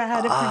teacher, so I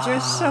had to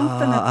produce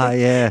something.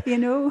 You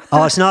know.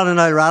 Oh, it's not an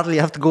I rattle.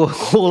 You have to go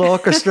whole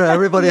orchestra.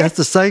 Everybody has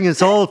to sing.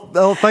 It's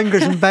all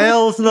fingers and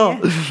bells. No,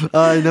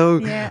 I know.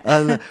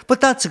 Yeah.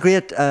 But that's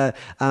great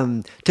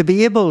to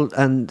be able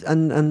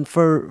and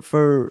for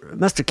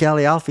Mr.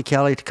 Kelly, Alfie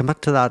Kelly, to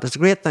commit to that. It's a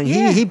great thing.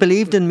 Yeah. He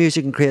believed in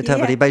music and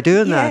creativity by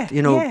doing that.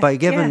 By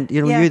giving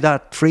you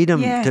that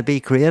freedom to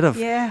be creative.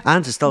 Yeah.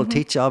 And to still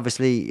teach,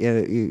 obviously,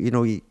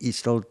 you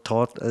still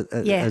taught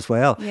as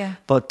well. Yeah.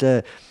 But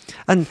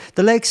and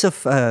the likes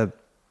of the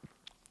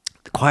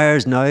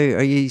choirs now,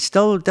 are you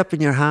still dipping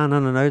your hand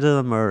in and out of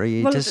them, or are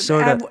you just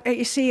sort of?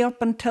 You see,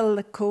 up until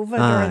the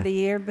COVID or the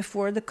year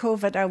before the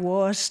COVID, I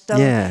was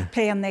still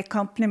playing the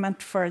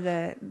accompaniment for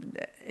the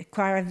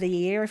choir of the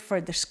year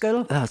for the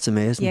school. That's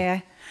amazing.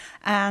 Yeah,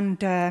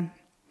 and.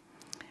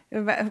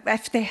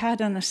 If they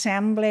had an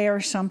assembly or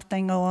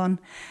something on,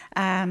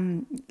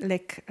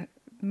 like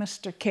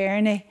Mr.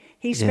 Kearney,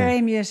 he's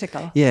very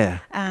musical. Yeah.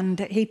 And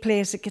he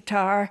plays the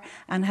guitar,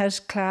 and his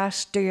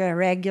class do a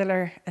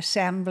regular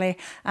assembly.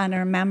 And I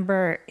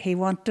remember he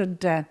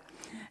wanted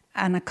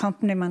an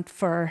accompaniment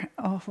for,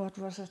 what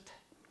was it?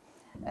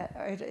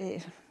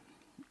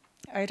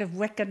 Out of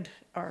Wicked,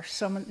 or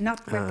some,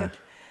 not Wicked.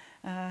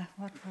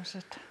 What was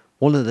it?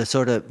 One of the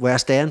sort of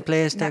West End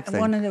plays type thing.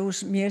 One of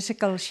those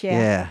musicals,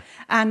 yeah.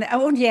 And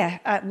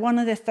one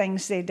of the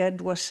things they did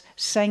was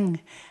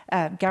sing,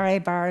 Gary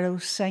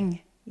Barlow's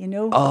Sing, you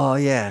know. Oh,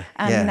 yeah.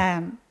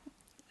 And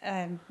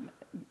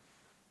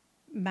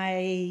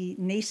my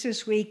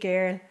niece's wee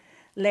girl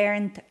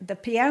learned the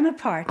piano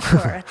part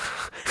for it,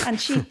 and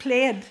she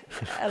played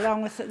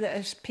along with the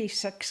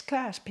P6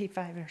 class,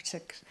 P5 or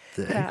 6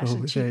 class,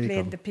 and she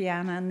played the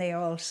piano, and they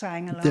all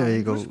sang along. There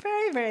you go. It was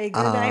very, very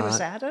good. I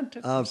was at it.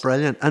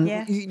 Brilliant. And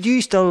do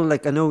you still, I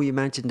know you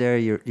mentioned there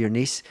your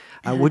niece,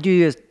 would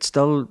you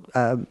still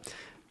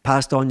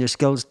passed on your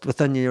skills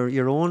within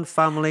your own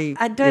family?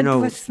 I did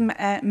with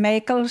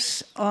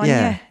Michael's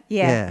Anya.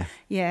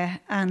 Yeah.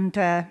 And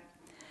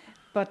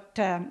but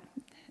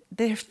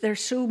they're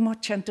so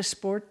much into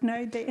sport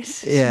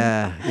nowadays.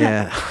 Yeah.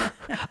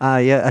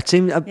 It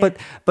seems,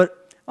 but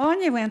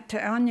Anya went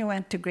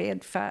to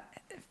grade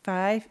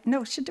 5.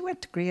 No, she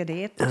went to grade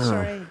 8.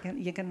 Sorry,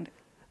 you can.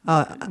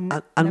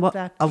 And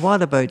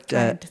what about?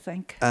 To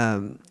think.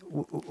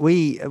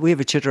 We have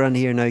a tutor on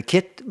here now,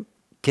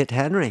 Kit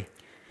Henry.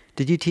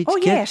 Did you teach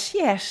Kit?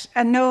 Yes.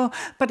 I know,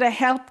 but I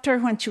helped her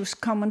when she was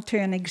coming to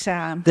an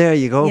exam. There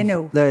you go.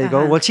 There you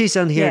go. Well, she's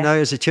in here now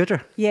as a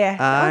tutor.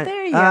 Yeah.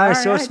 There you are.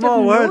 So a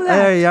small world.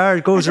 There you are.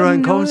 It goes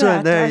around, comes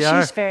around. There you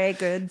are. She's very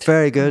good.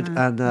 Very good.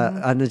 And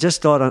I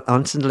just thought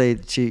instantly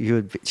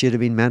she'd have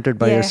been mentored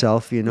by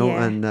yourself,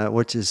 and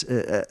which is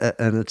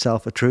in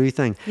itself a true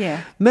thing.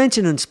 Yeah.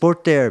 Mentioning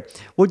sport there,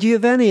 would you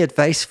have any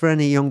advice for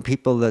any young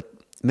people that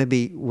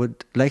maybe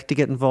would like to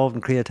get involved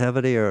in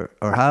creativity or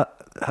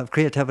have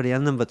creativity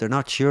in them, but they're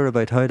not sure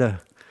about how to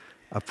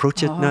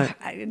approach it now?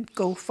 I'd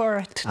go for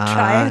it.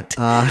 Try it.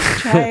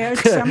 Try out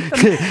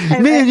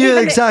something. Me and you,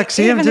 the exact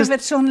same. Even if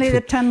it's only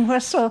the tin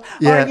whistle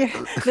or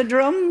the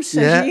drums.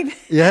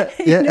 Anything.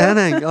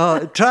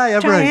 Try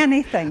everything. Try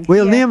anything.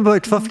 We'll name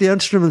about 50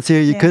 instruments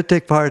here you could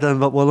take part in,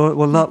 but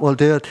we'll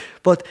do it.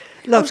 But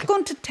I was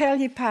going to tell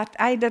you, Pat,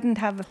 I didn't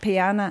have a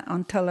piano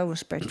until I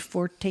was about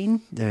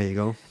 14. There you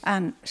go.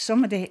 And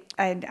somebody,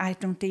 I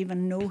don't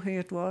even know who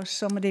it was,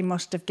 somebody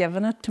must have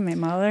given it to my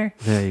mother.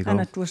 There you go.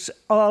 And it was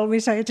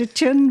always out of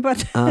tune.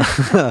 But,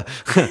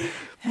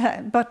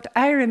 but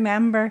I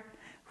remember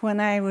when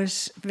I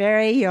was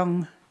very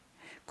young,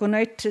 going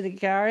out to the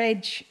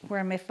garage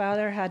where my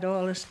father had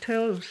all his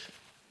tools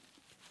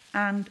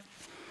and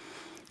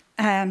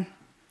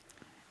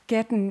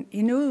getting,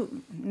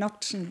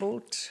 nuts and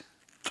bolts,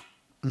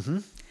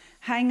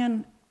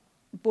 hanging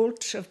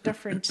bolts of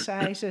different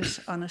sizes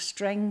on a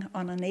string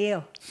on a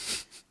nail,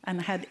 and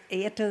I had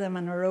 8 of them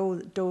in a row: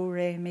 do,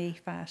 re, mi,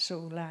 fa,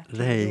 sol, la, ti,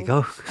 There you do.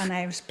 go. And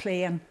I was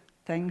playing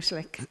things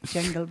like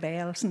Jingle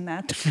Bells and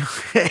that.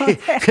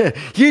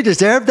 You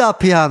deserve that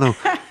piano.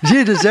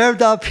 You deserve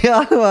that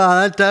piano,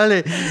 I tell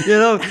you.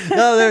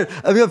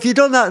 If you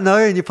done that now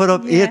and you put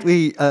up 8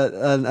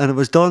 and it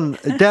was done,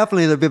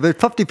 definitely there'd be about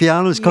 50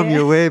 pianos come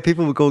your way.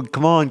 People would go,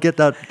 come on, get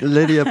that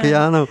lady a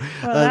piano.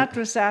 Well, that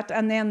was that.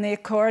 And then the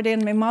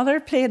accordion. My mother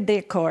played the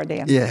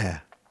accordion. Yeah.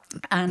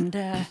 And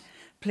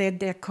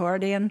played the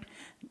accordion,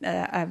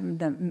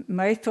 the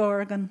mouth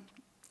organ,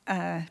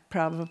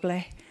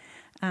 probably.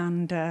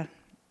 And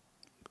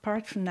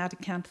apart from that,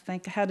 I can't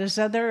think. I had a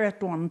zither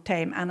at one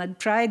time, and I'd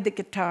tried the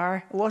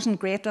guitar. I wasn't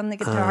great on the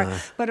guitar,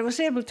 but I was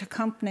able to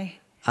accompany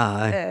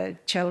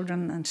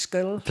children in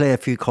school. Play a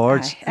few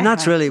chords. And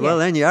that's really, well,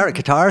 then you are a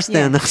guitarist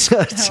then.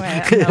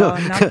 No,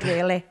 not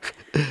really.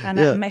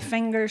 And my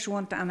fingers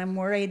won't, and I'm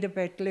worried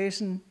about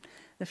losing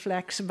the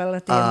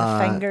flexibility of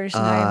the fingers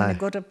now when I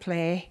go to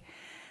play.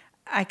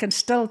 I can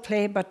still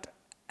play, but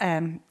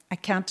I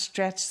can't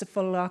stretch the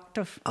full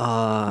octave.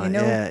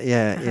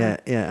 Yeah.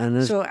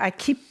 And so I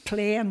keep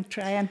playing,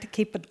 trying to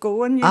keep it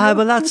going.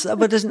 It's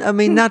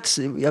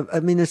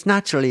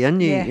naturally in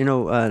you,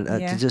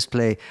 to just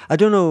play. I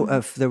don't know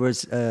if there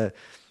was,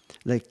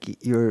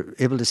 you're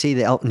able to see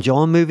the Elton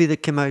John movie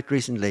that came out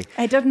recently.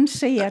 I didn't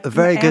see it.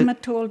 Emma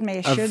told me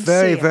I should see it. A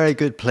very, very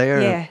good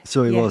player.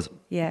 So he was.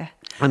 Yeah.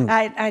 I'm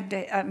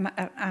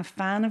a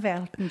fan of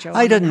Elton John.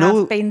 I didn't know.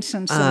 Have been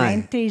since the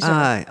 90s.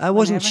 I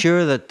wasn't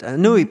sure that. I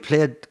knew he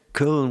played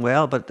cool and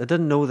well, but I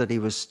didn't know that he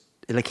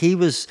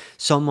was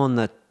someone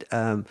that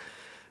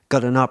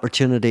got an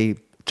opportunity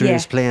through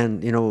his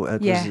playing. It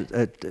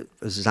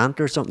was his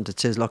aunt or something that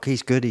says, "Look,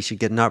 he's good. He should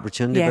get an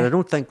opportunity." But I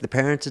don't think the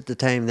parents at the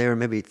time, they were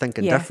maybe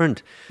thinking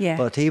different. Yeah.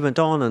 But he went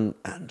on and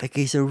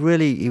he's a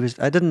really. He was.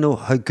 I didn't know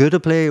how good a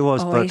player he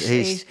was, but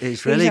he's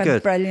really good. He's a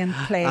brilliant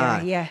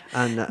player. Yeah.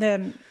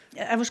 And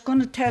I was going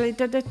to tell you.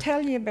 Did I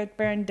tell you about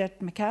Bernadette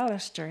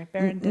McAllister?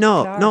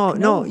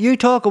 No. You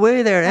talk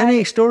away there.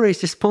 Any stories?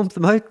 Just pump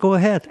them out. Go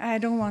ahead. I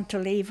don't want to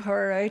leave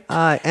her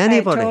out.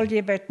 Anybody? I told you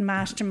about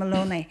Master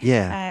Maloney.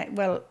 Yeah.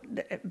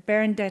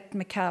 Bernadette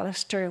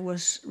McAllister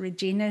was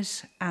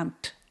Regina's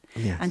aunt,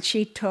 and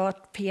she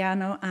taught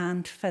piano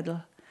and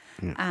fiddle,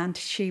 and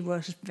she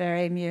was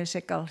very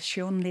musical. She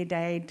only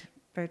died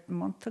about a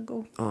month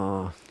ago.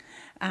 Oh.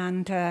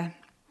 And.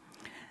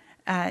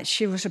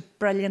 She was a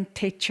brilliant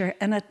teacher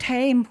in a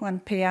time when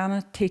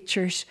piano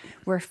teachers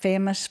were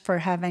famous for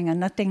having a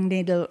knitting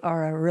needle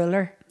or a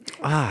ruler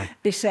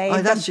beside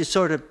them. That's just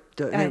sort of...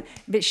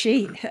 but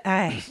she,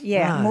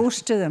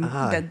 most of them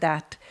did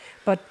that.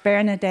 But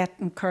Bernadette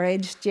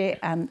encouraged you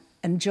and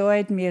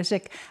enjoyed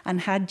music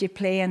and had you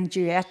playing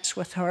duets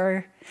with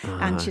her.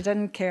 And she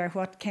didn't care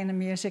what kind of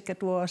music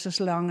it was, as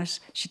long as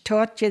she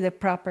taught you the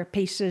proper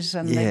pieces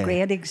and the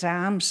great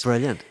exams.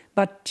 Brilliant.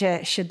 But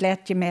she'd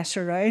let you mess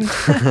around,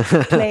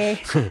 play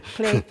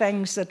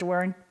things that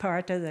weren't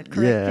part of the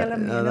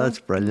curriculum. Yeah, that's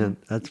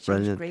brilliant. That's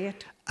brilliant.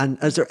 Great. And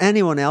is there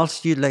anyone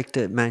else you'd like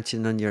to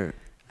mention on your?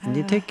 And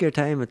you take your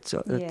time. It's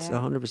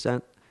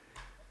 100%.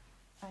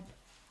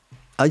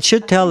 I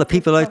should tell the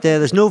people out there: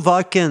 there's no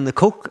vodka in the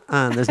Coke,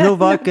 and there's no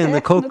vodka in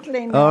the Coke.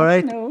 Not, all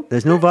right, no.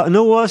 There's no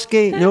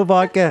whiskey, no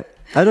vodka.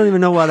 I don't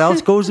even know what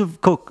else goes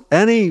with Coke.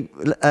 Any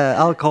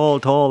alcohol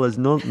at all is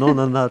none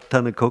in that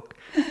tin of Coke.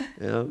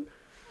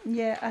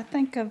 Yeah, I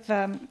think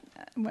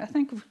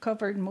we've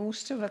covered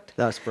most of it.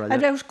 That's brilliant.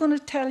 And I was going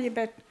to tell you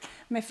about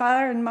my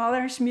father and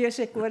mother's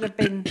music would have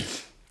been,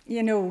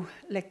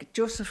 like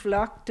Joseph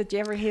Locke. Did you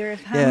ever hear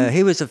of him? Yeah,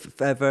 he was a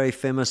very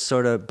famous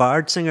sort of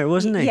bard singer,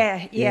 wasn't he?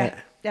 Yeah.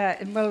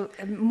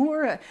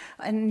 More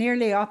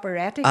nearly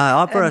operatic.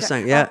 Opera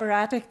singer, yeah.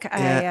 Operatic.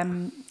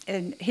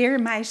 Hear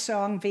My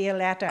Song,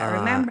 Violetta. I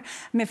remember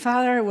my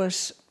father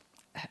was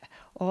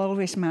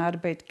always mad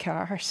about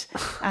cars,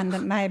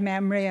 and my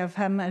memory of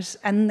him is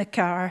in the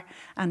car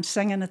and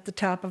singing at the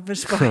top of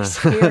his voice,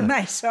 Hear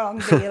My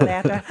Song,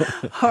 Violetta,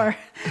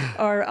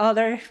 or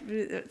other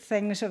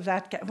things of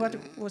that. What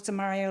was the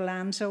Mario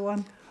Lanza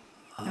one?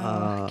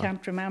 I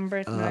can't remember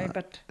it now,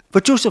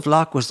 But Joseph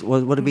Locke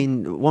would have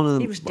been one of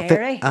them. He was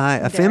Derry.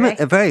 A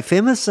very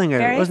famous singer,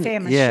 wasn't he? Very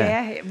famous,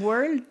 yeah.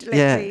 World,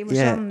 he was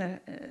on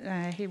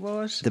he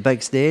was. The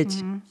big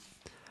stage.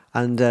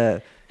 And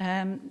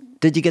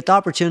did you get the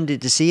opportunity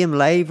to see him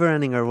live or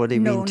anything, or would he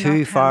been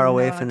too far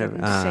away from it?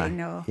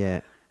 No.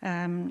 Yeah.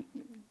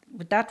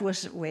 but that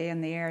was way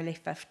in the early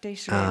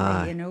 50s,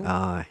 really, you know.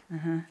 Aye.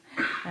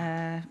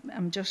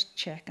 I'm just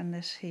checking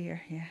this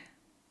here, yeah.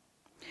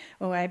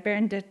 Oh,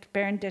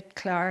 Bernadette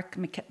Clark,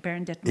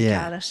 Bernadette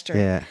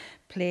McAllister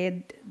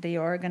played the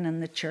organ in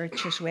the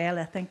church as well,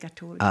 I think I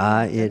told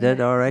you. You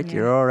did, all right,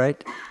 you're all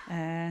right.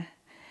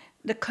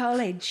 The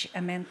college,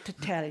 I meant to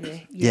tell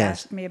you. You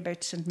asked me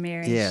about St.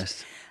 Mary's.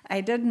 Yes. I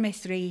did my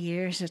 3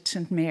 years at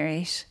St.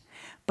 Mary's,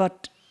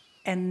 but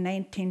in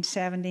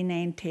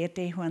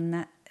 1979-80,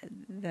 when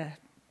the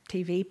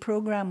TV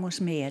programme was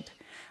made,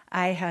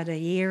 I had a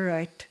year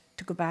out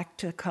to go back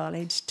to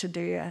college to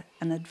do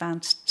an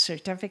advanced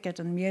certificate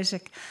in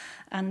music.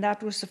 And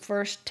that was the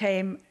first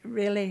time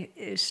really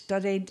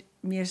studied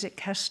music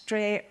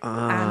history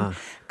and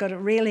got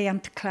really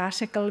into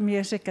classical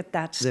music at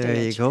that stage. There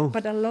you go.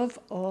 But I love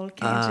all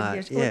kinds of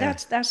music. Yeah. Oh,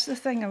 that's the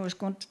thing I was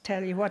going to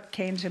tell you, what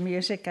kinds of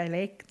music I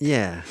like.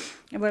 Yeah.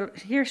 Well,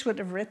 here's what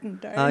I've written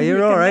down. You're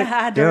you all can right.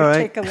 add You're or all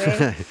right. take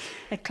away.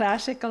 A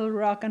classical,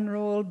 rock and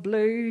roll,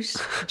 blues,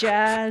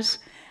 jazz.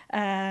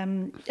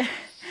 And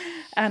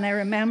I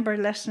remember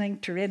listening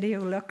to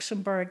Radio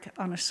Luxembourg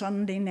on a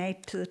Sunday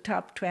night to the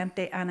top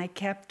 20, and I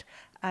kept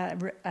a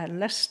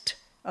list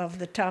of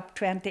the top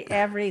 20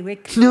 every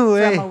week. No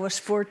way. From I was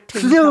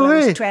 14 No till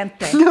way. I was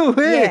 20. No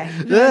way.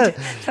 Yeah,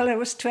 till I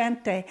was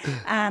 20.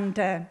 And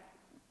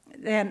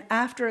then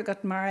after I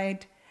got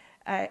married,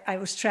 I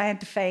was trying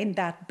to find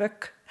that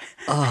book.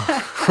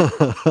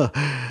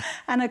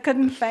 And I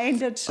couldn't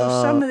find it, so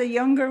some of the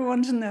younger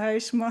ones in the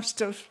house must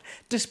have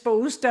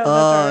disposed of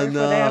it or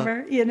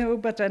whatever, you know,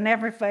 but I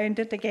never found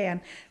it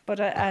again. But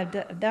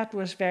that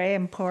was very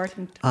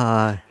important.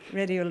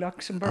 Radio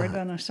Luxembourg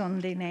on a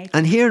Sunday night.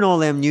 And hearing all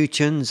them new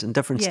tunes and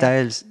different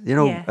styles, you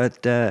know,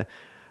 it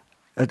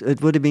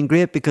would have been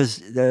great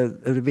because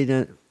it would have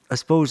been I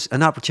suppose,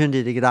 an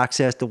opportunity to get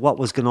access to what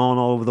was going on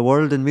all over the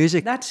world in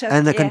music. That's it,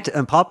 and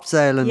and pop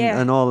style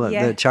and all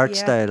the chart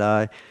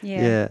style.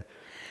 Yeah.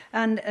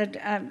 And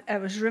I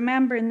was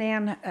remembering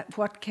then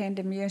what kind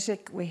of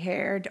music we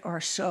heard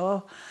or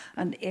saw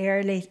on the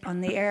early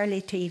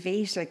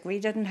TVs. Like, we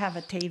didn't have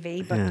a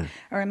TV, but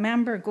I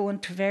remember going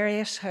to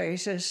various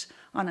houses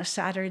on a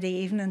Saturday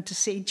evening to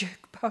see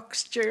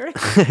Jukebox Jury.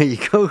 There you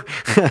go.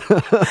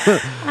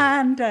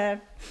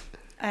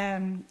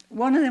 And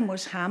one of them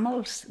was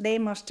Hamill's. They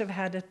must have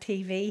had a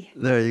TV.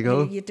 There you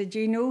go. Did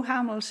you know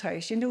Hamill's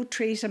house? You know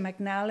Teresa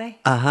McNally?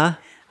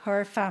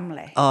 Her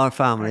family. Our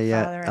family,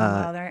 her father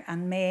and mother,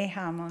 and May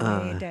Hamill.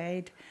 May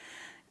died.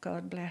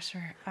 God bless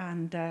her.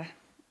 And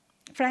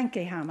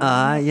Frankie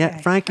Hamill.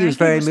 Frankie was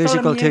very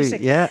musical too.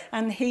 Yeah.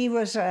 And he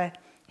was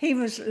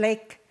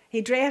like,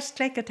 he dressed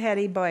like a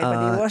teddy boy,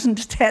 but he wasn't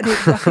a teddy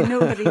boy.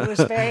 No, but he was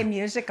very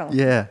musical.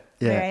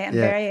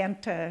 Very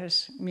into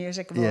his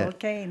music of all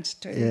kinds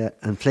too. Yeah,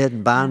 and played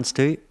in bands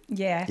too.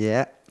 Yeah.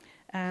 Yeah.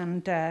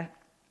 And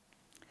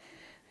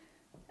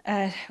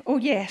oh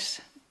yes,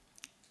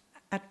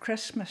 at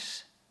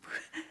Christmas,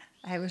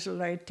 I was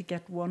allowed to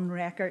get one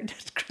record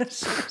at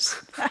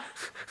Christmas.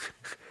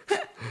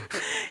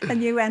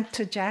 And you went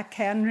to Jack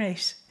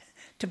Henry's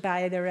to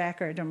buy the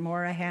record, or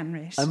Maura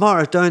Henry's.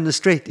 Maura down the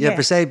street,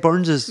 beside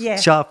Burns's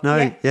shop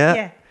now.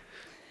 Yeah.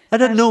 I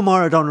didn't know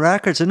Maura done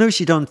records. I knew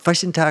she done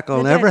fishing tackle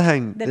and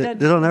everything. They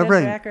done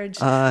everything. Records.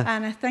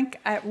 And I think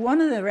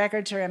one of the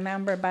records I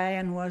remember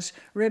buying was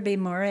Ruby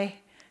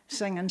Murray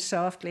singing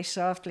Softly,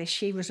 Softly.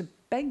 She was a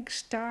big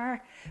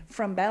star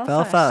from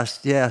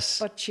Belfast. Yes.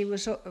 But she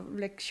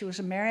was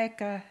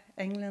America,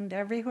 England,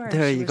 everywhere.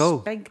 There you go.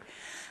 Big.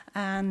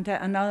 And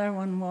another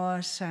one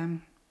was,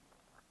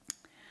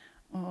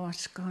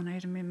 it's gone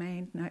out of my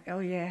mind now. Oh,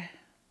 yeah.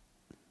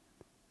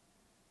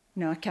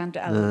 No, I can't.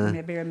 I'll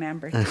maybe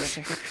remember it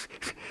later.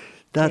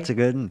 That's a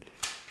good one.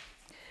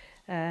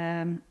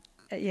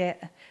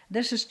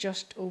 This is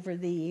just over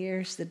the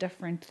years, the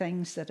different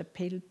things that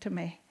appealed to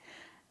me.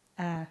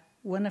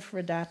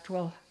 Winifred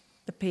Atwell,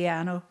 the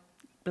piano,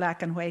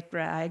 Black and White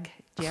Rag.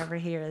 Do you ever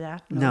hear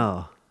that?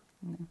 No.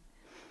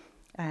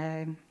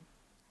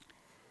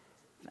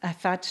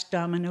 Fats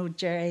Domino,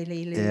 Jerry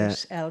Lee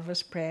Lewis,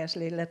 Elvis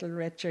Presley, Little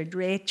Richard,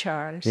 Ray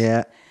Charles,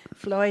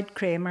 Floyd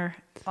Kramer,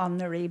 On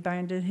the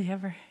Rebound. Did you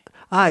ever?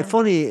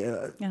 Funny,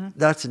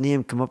 that's a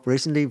name come up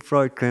recently,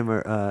 Floyd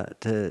Kramer.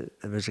 There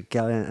was a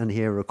guy in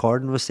here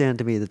recording was saying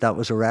to me that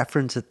was a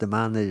reference that the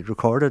man that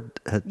recorded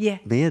had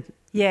made.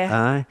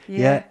 Yeah.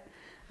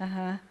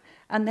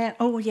 And then,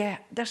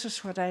 this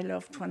is what I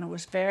loved when I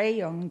was very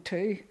young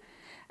too.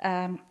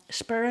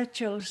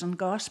 Spirituals and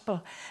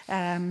gospel.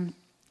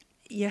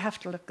 You have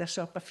to look this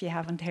up if you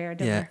haven't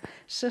heard of her.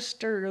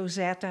 Sister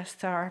Rosetta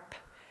Tharpe,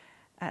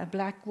 a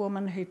black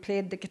woman who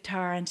played the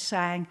guitar and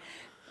sang,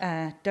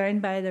 down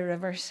by the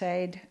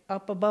riverside,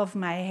 up above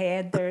my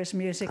head, there's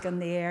music in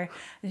the air.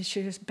 And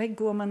she was a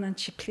big woman and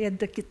she played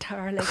the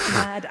guitar like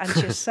mad and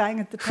she sang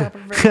at the top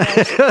of her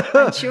voice.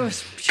 And she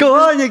was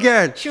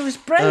again. She was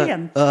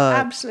brilliant,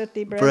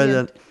 absolutely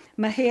brilliant.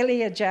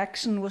 Mahalia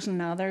Jackson was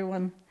another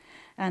one.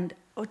 And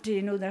Oh, do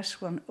you know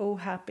this one? Oh,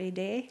 Happy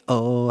Day.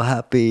 Oh,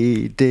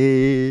 happy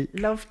day.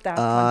 Loved that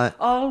one.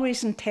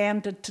 Always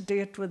intended to do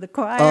it with the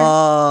choir.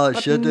 Oh,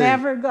 but should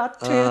never got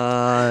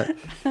to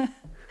it.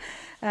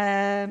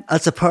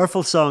 It's a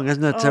powerful song,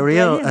 isn't it? It's a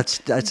real.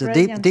 Brilliant. It's a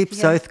Brilliant, deep yeah.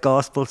 South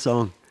gospel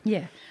song.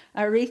 Yeah.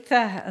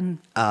 Aretha and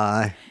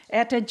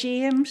Etta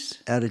James.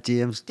 Etta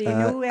James. Do you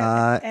know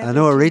I Etta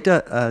know James?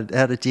 Aretha.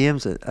 Etta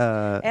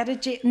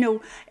James.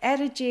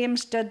 Etta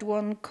James did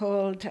one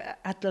called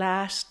At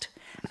Last,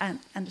 and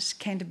it's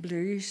kind of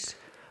blues,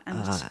 and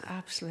it's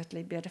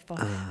absolutely beautiful.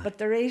 But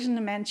the reason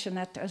I mention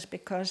it is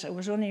because I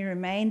was only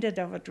reminded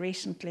of it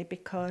recently,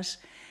 because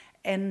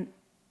in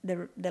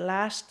the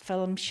last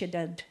film she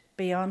did,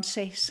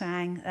 Beyonce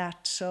sang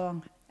that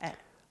song,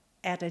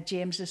 Etta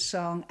James's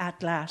song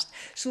At Last.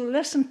 So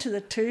listen to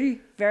the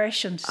two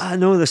versions. I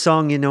know the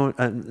song, now. You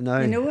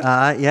know it?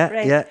 Yeah,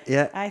 Right.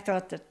 yeah. I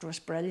thought that was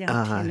brilliant,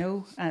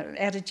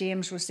 Etta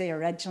James was the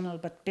original,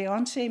 but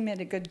Beyonce made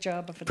a good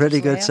job of it. Pretty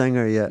as good well.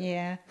 singer,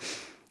 yeah.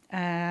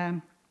 Yeah.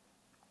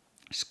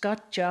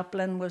 Scott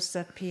Joplin was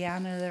the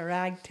piano, the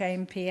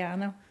ragtime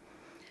piano.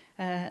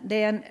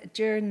 Then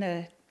during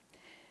the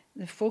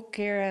folk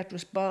era, it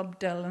was Bob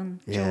Dylan,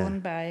 Joan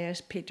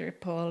Baez, Peter,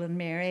 Paul and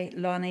Mary,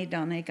 Lonnie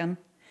Donegan.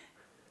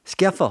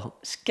 Skiffle.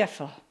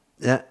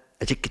 Yeah.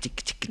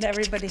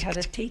 Everybody had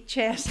a tea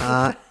chest.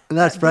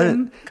 That's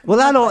brilliant. Well,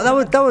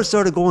 that was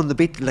sort of going the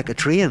beat like a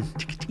train.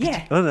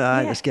 Yeah.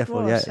 The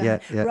skiffle.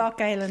 Yeah.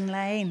 Rock Island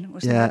Line,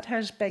 wasn't that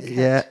his big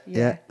hit?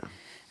 Yeah.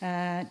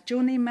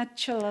 Joni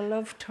Mitchell, I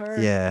loved her.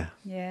 Yeah.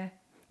 Yeah.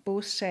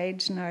 Both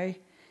sides now.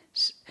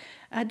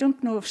 I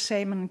don't know if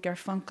Simon and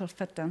Garfunkel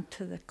fit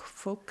into the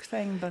folk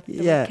thing, but they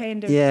were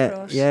kind of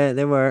cross. Yeah,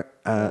 they were.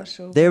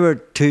 They were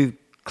two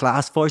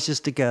class voices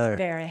together.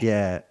 Very.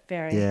 Yeah.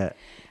 Very. Yeah.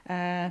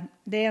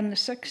 Then the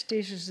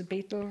 60s was the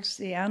Beatles,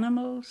 the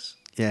Animals.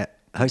 Yeah.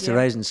 House of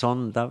Rising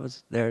Sun, that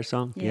was their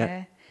song.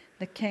 Yeah.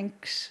 The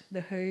Kinks, The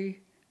Who,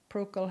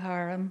 Procol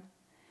Harum.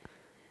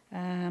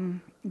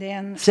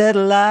 Then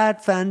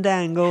Satellite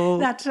Fandango.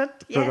 That's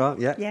it. Yeah.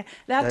 Yeah.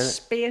 That's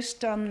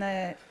based on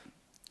the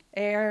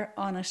Air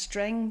on a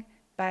String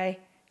by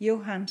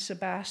Johann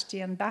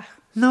Sebastian Bach.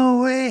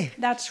 No way.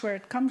 That's where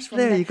it comes from.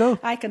 There you go.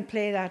 I can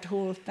play that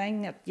whole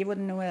thing. You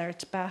wouldn't know whether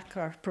it's Bach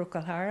or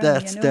Procol Harum.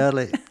 That's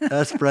deadly.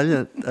 That's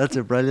brilliant. That's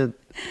a brilliant.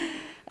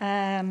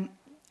 And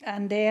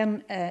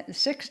then the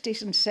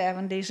 60s and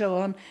 70s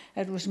on,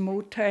 it was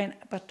Motown.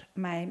 But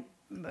my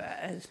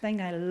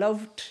thing I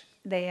loved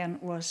then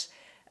was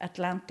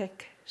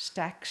Atlantic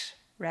Stax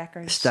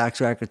Records. Stax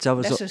Records. That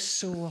was This is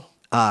soul.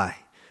 Aye.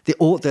 The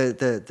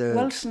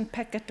Wilson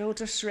Pickett,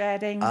 Otis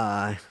Redding.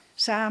 Aye.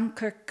 Sam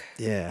Cooke.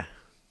 Yeah.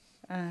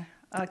 I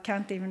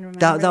can't even remember.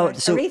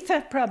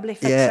 Aretha probably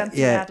fits into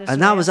that as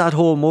and that was that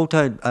whole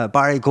Motown,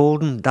 Barry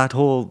Golden,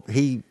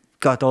 he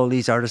got all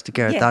these artists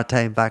together at that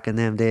time back in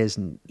them days,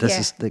 and this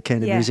is the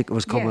kind of music that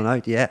was coming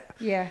out,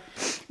 Yeah.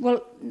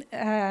 Well,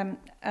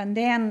 and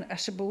then I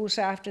suppose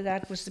after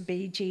that was the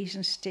Bee Gees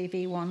and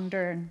Stevie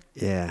Wonder and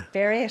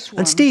various ones.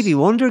 And Stevie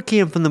Wonder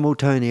came from the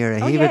Motown era.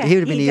 He would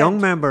have been a young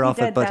member of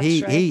it, but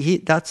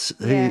that's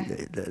who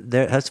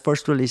his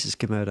first releases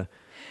came out of.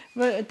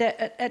 Well,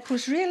 it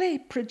was really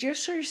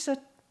producers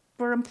that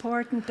were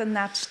important in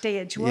that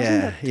stage,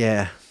 wasn't it?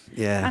 Yeah.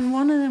 And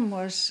one of them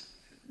was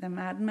the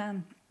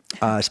Madman.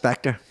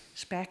 Spector.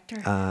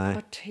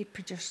 But he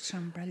produced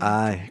some brilliant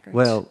records.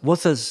 Well,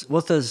 with his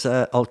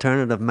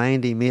alternative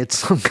mind, he made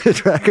some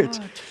good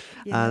records.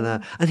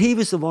 God, and he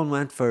was the one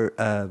went for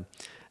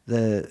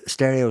the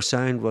stereo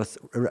sound with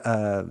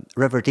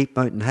River Deep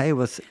Mountain High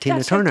with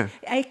Tina Turner.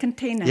 Ike and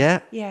Tina. Yeah.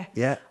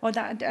 Oh,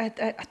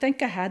 I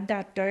think I had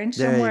that down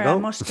There somewhere. you go. I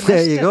must have There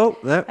missed you it. go.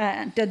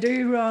 There. Da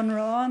do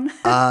ron.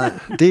 Yeah,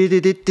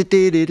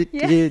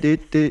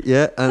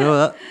 I know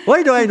that.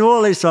 Why do I know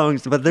all these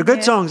songs? But they're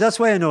good songs. That's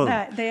why I know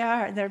them. They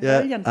are. They're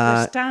brilliant.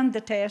 They stand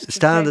the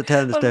test. Well,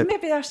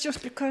 maybe that's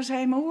just because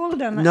I'm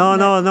old. And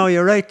no.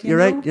 You're right. You're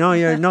right. know?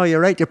 You're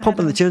right. You're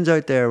pumping the tunes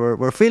out there.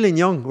 We're feeling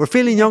young. We're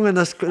feeling young in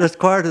this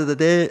part of the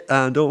day.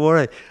 And don't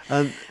worry.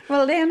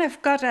 Well, then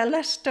I've got a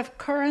list of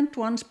current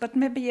ones, but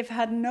maybe you've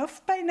had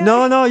enough by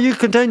now. No, you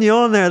continue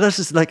on there. This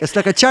is it's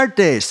like a chart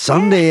day.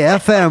 Sunday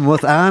FM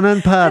with Anne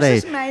and Patty.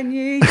 This is my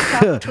new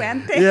top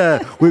 20. Yeah,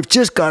 we've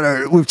just got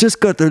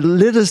the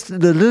latest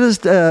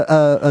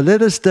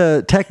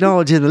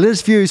technology and the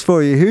latest views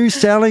for you. Who's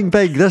selling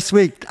big this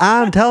week?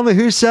 Anne, tell me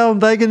who's selling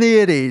big in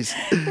the 80s.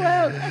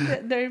 Well,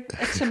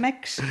 it's a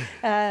mix.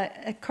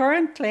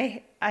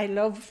 Currently, I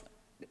love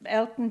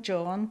Elton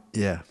John.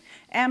 Yeah.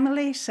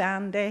 Emily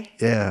Sandé.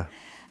 Yeah.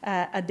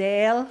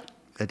 Adele.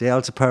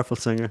 Adele's a powerful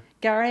singer.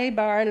 Gary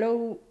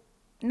Barlow.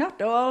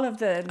 Not all of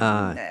the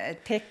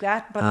take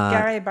that, but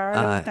Gary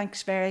Barlow I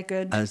think's very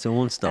good. His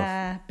own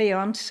stuff.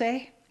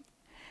 Beyonce.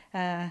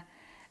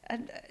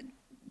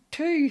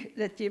 two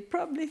that you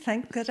probably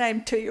think that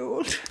I'm too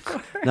old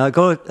for. Now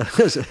go.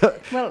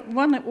 Well,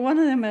 one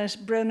of them is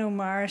Bruno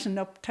Mars and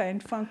Uptown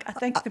Funk. I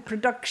think the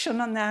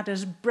production on that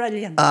is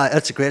brilliant.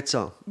 That's a great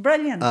song.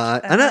 Brilliant.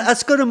 And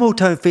it's got a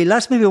Motown feel.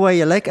 That's maybe why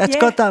you like it. It's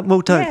got that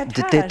Motown.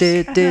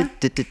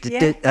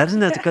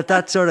 Hasn't it? It's got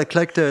that sort of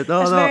click to it.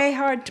 It's very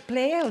hard to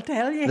play, I'll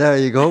tell you. There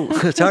you go.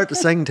 It's hard to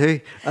sing too.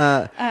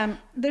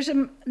 There's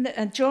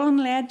a John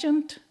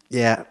Legend.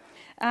 Yeah.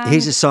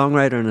 He's a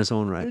songwriter in his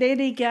own right.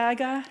 Lady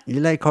Gaga. You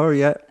like her,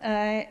 yeah?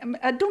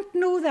 I don't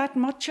know that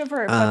much of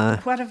her,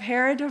 but what I've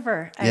heard of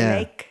her, I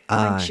like.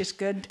 I think she's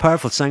good.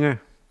 Powerful singer.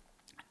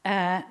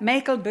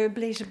 Michael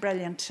Bublé's a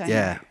brilliant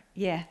singer.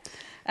 Yeah.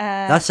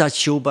 That's that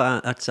show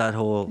band. That's that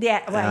whole.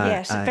 Yeah, well,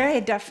 yes, very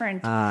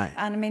different. And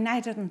I mean, I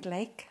didn't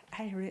like.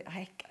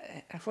 I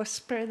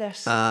whisper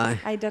this.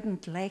 I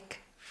didn't like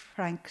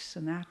Frank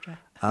Sinatra.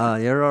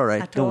 You're all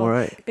right. Don't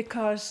worry.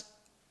 Because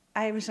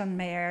I was in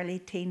my early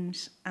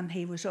teens and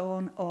he was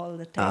on all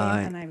the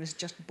time and I was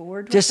just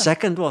bored with him. Just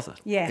second with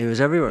it. Yeah. He was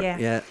everywhere.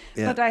 Yeah.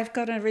 But I've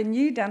got a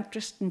renewed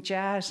interest in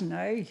jazz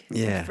now.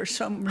 Yeah. For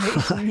some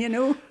reason, you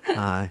know.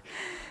 Aye.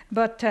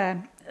 But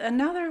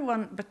another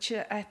one, but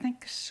I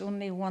think it's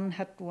only one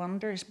hit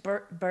wonders,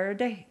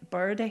 Birdie,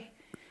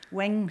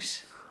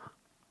 Wings.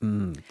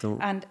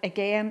 And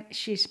again,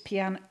 she's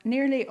piano.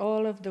 Nearly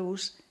all of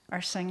those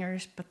are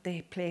singers, but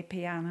they play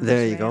piano.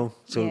 There you go.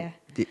 So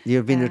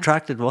you've been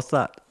attracted with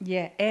that.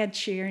 Yeah, Ed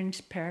Sheeran's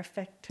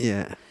perfect.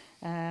 Yeah.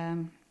 I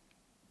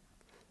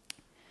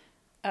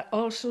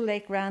also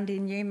like Randy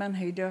Newman,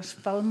 who does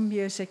film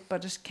music,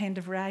 but it's kind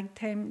of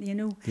ragtime, you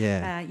know.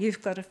 Yeah.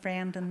 You've Got a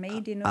Friend in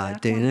Me, do you know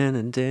that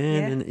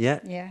one?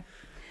 Yeah.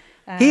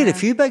 He had a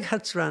few big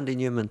hits, Randy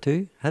Newman,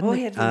 too, hadn't he?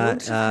 He had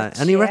loads of hits,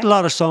 and he wrote a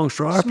lot of songs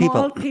for our people.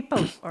 Small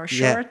people or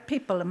short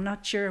people, I'm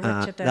not sure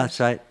which it is. That's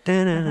right.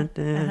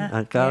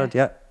 I got it,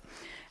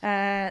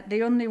 yeah.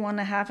 The only one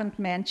I haven't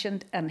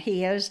mentioned, and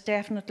he is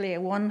definitely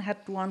a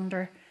one-hit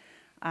wonder.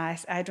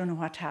 I don't know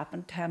what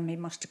happened to him. He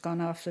must have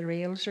gone off the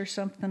rails or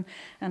something,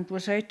 and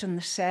was out in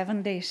the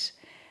 70s.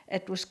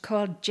 It was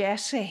called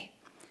Jesse,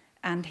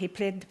 and he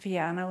played the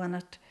piano in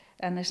it,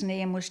 and his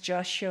name was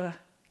Joshua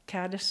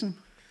Caddison.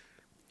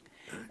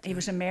 He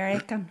was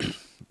American.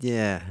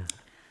 Yeah.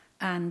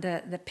 And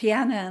the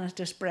piano in it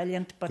is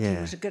brilliant, but he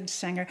was a good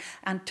singer.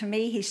 And to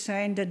me, he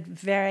sounded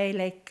very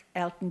like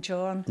Elton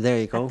John. There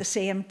you go. At the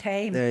same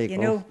time, there you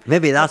go. know.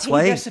 Maybe that's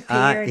why. He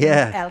disappeared.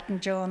 And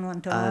Elton John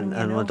went on.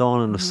 And went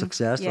on and was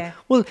successful. Yeah.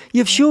 Well,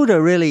 you've showed a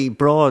really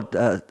broad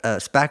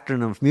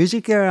spectrum of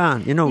music there,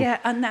 Anne. You know. Yeah,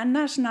 and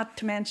that's not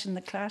to mention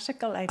the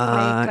classical. I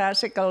play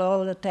classical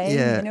all the time.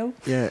 You know.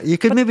 Yeah, you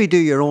could maybe do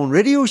your own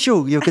radio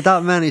show. You've got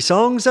that many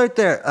songs out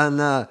there,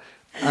 and.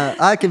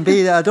 I can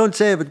be there. I don't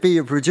say I would be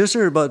your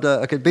producer, but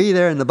I could be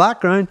there in the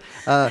background,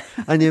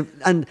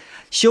 and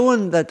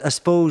showing that I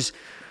suppose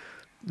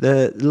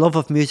the love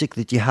of music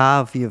that you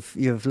have.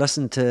 You've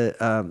listened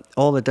to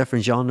all the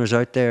different genres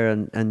out there,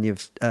 and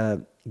you've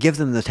give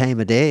them the time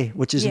of day,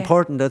 which is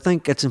important. I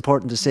think it's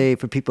important to say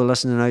for people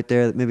listening out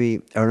there that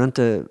maybe are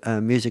into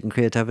music and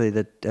creativity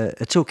that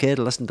it's okay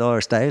to listen to other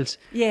styles.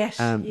 Yes,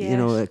 you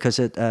know, because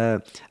it,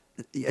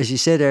 as you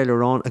said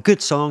earlier on, a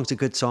good song's a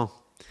good song.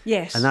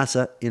 Yes. And that's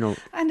it, you know.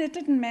 And I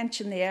didn't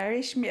mention the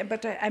Irish,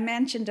 but I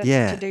mentioned it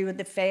to do with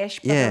the fish,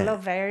 but I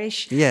love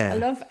Irish. Yeah. I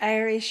love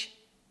Irish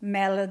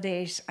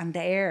melodies and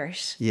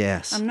airs.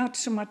 Yes. I'm not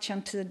so much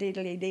into the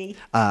diddly-dee.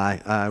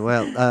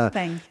 Well,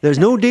 there's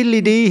no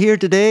diddly-dee here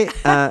today.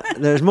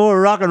 There's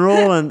more rock and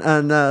roll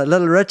and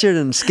Little Richard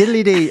and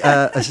skiddly-dee.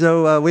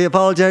 So we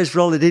apologise for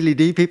all the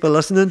diddly-dee people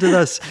listening to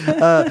this.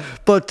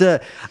 But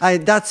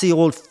that's the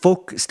old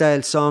folk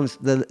style songs,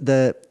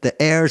 the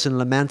airs and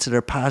laments that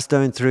are passed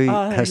down through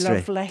history.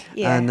 Lovely.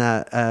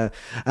 Yeah.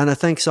 And I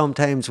think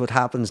sometimes what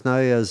happens now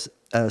is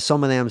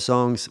some of them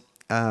songs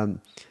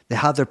they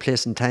have their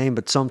place in time,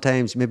 but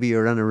sometimes maybe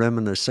you're in a room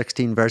and there's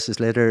 16 verses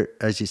later,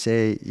 as you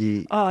say,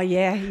 you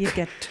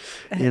get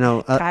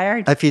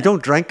tired. If you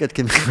don't drink, it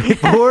can be very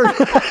bored.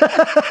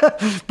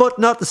 But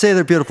not to say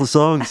they're beautiful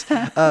songs.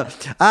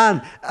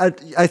 And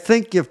I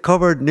think you've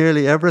covered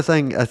nearly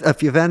everything.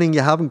 If you've anything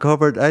you haven't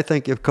covered, I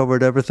think you've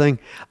covered everything.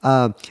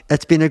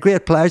 It's been a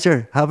great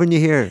pleasure having you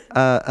here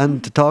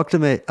and to talk to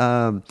me.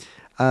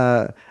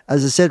 As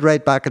I said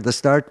right back at the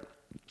start,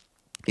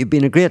 you've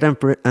been a great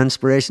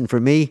inspiration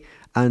for me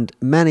and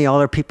many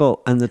other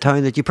people in the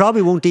town that you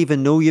probably won't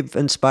even know you've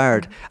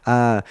inspired,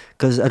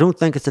 because I don't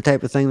think it's the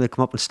type of thing that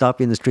come up and stop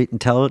you in the street and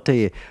tell it to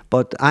you.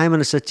 But I'm in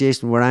a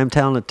situation where I'm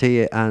telling it to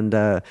you, and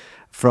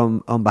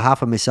on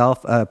behalf of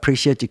myself, I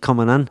appreciate you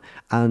coming in,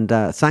 and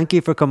thank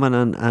you for coming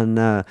in.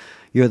 And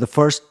You're the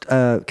first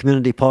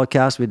community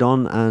podcast we've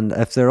done, and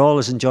if they're all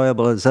as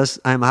enjoyable as this,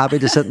 I'm happy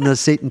to sit in this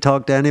seat and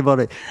talk to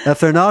anybody. If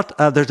they're not,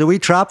 there's a wee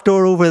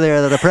trapdoor over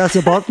there that I press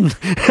a button.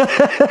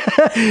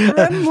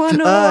 Room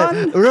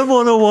 101. Room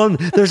 101.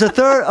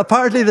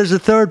 Apparently there's a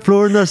third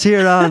floor in this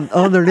here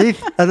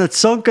underneath, and it's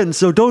sunken,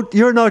 so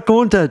you're not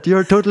going to it.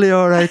 You're totally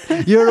all right.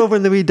 You're over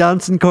in the wee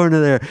dancing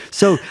corner there.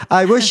 So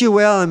I wish you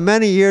well and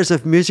many years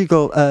of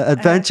musical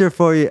adventure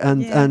for you,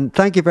 and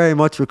thank you very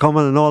much for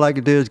coming, and all I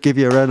can do is give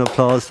you a round of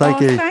applause.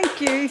 Thank you. Thank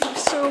you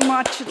so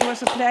much. It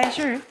was a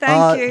pleasure.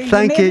 Thank you.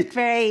 Thank you. You made it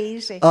very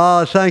easy.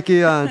 Oh, thank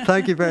you, Anne.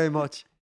 Thank you very much.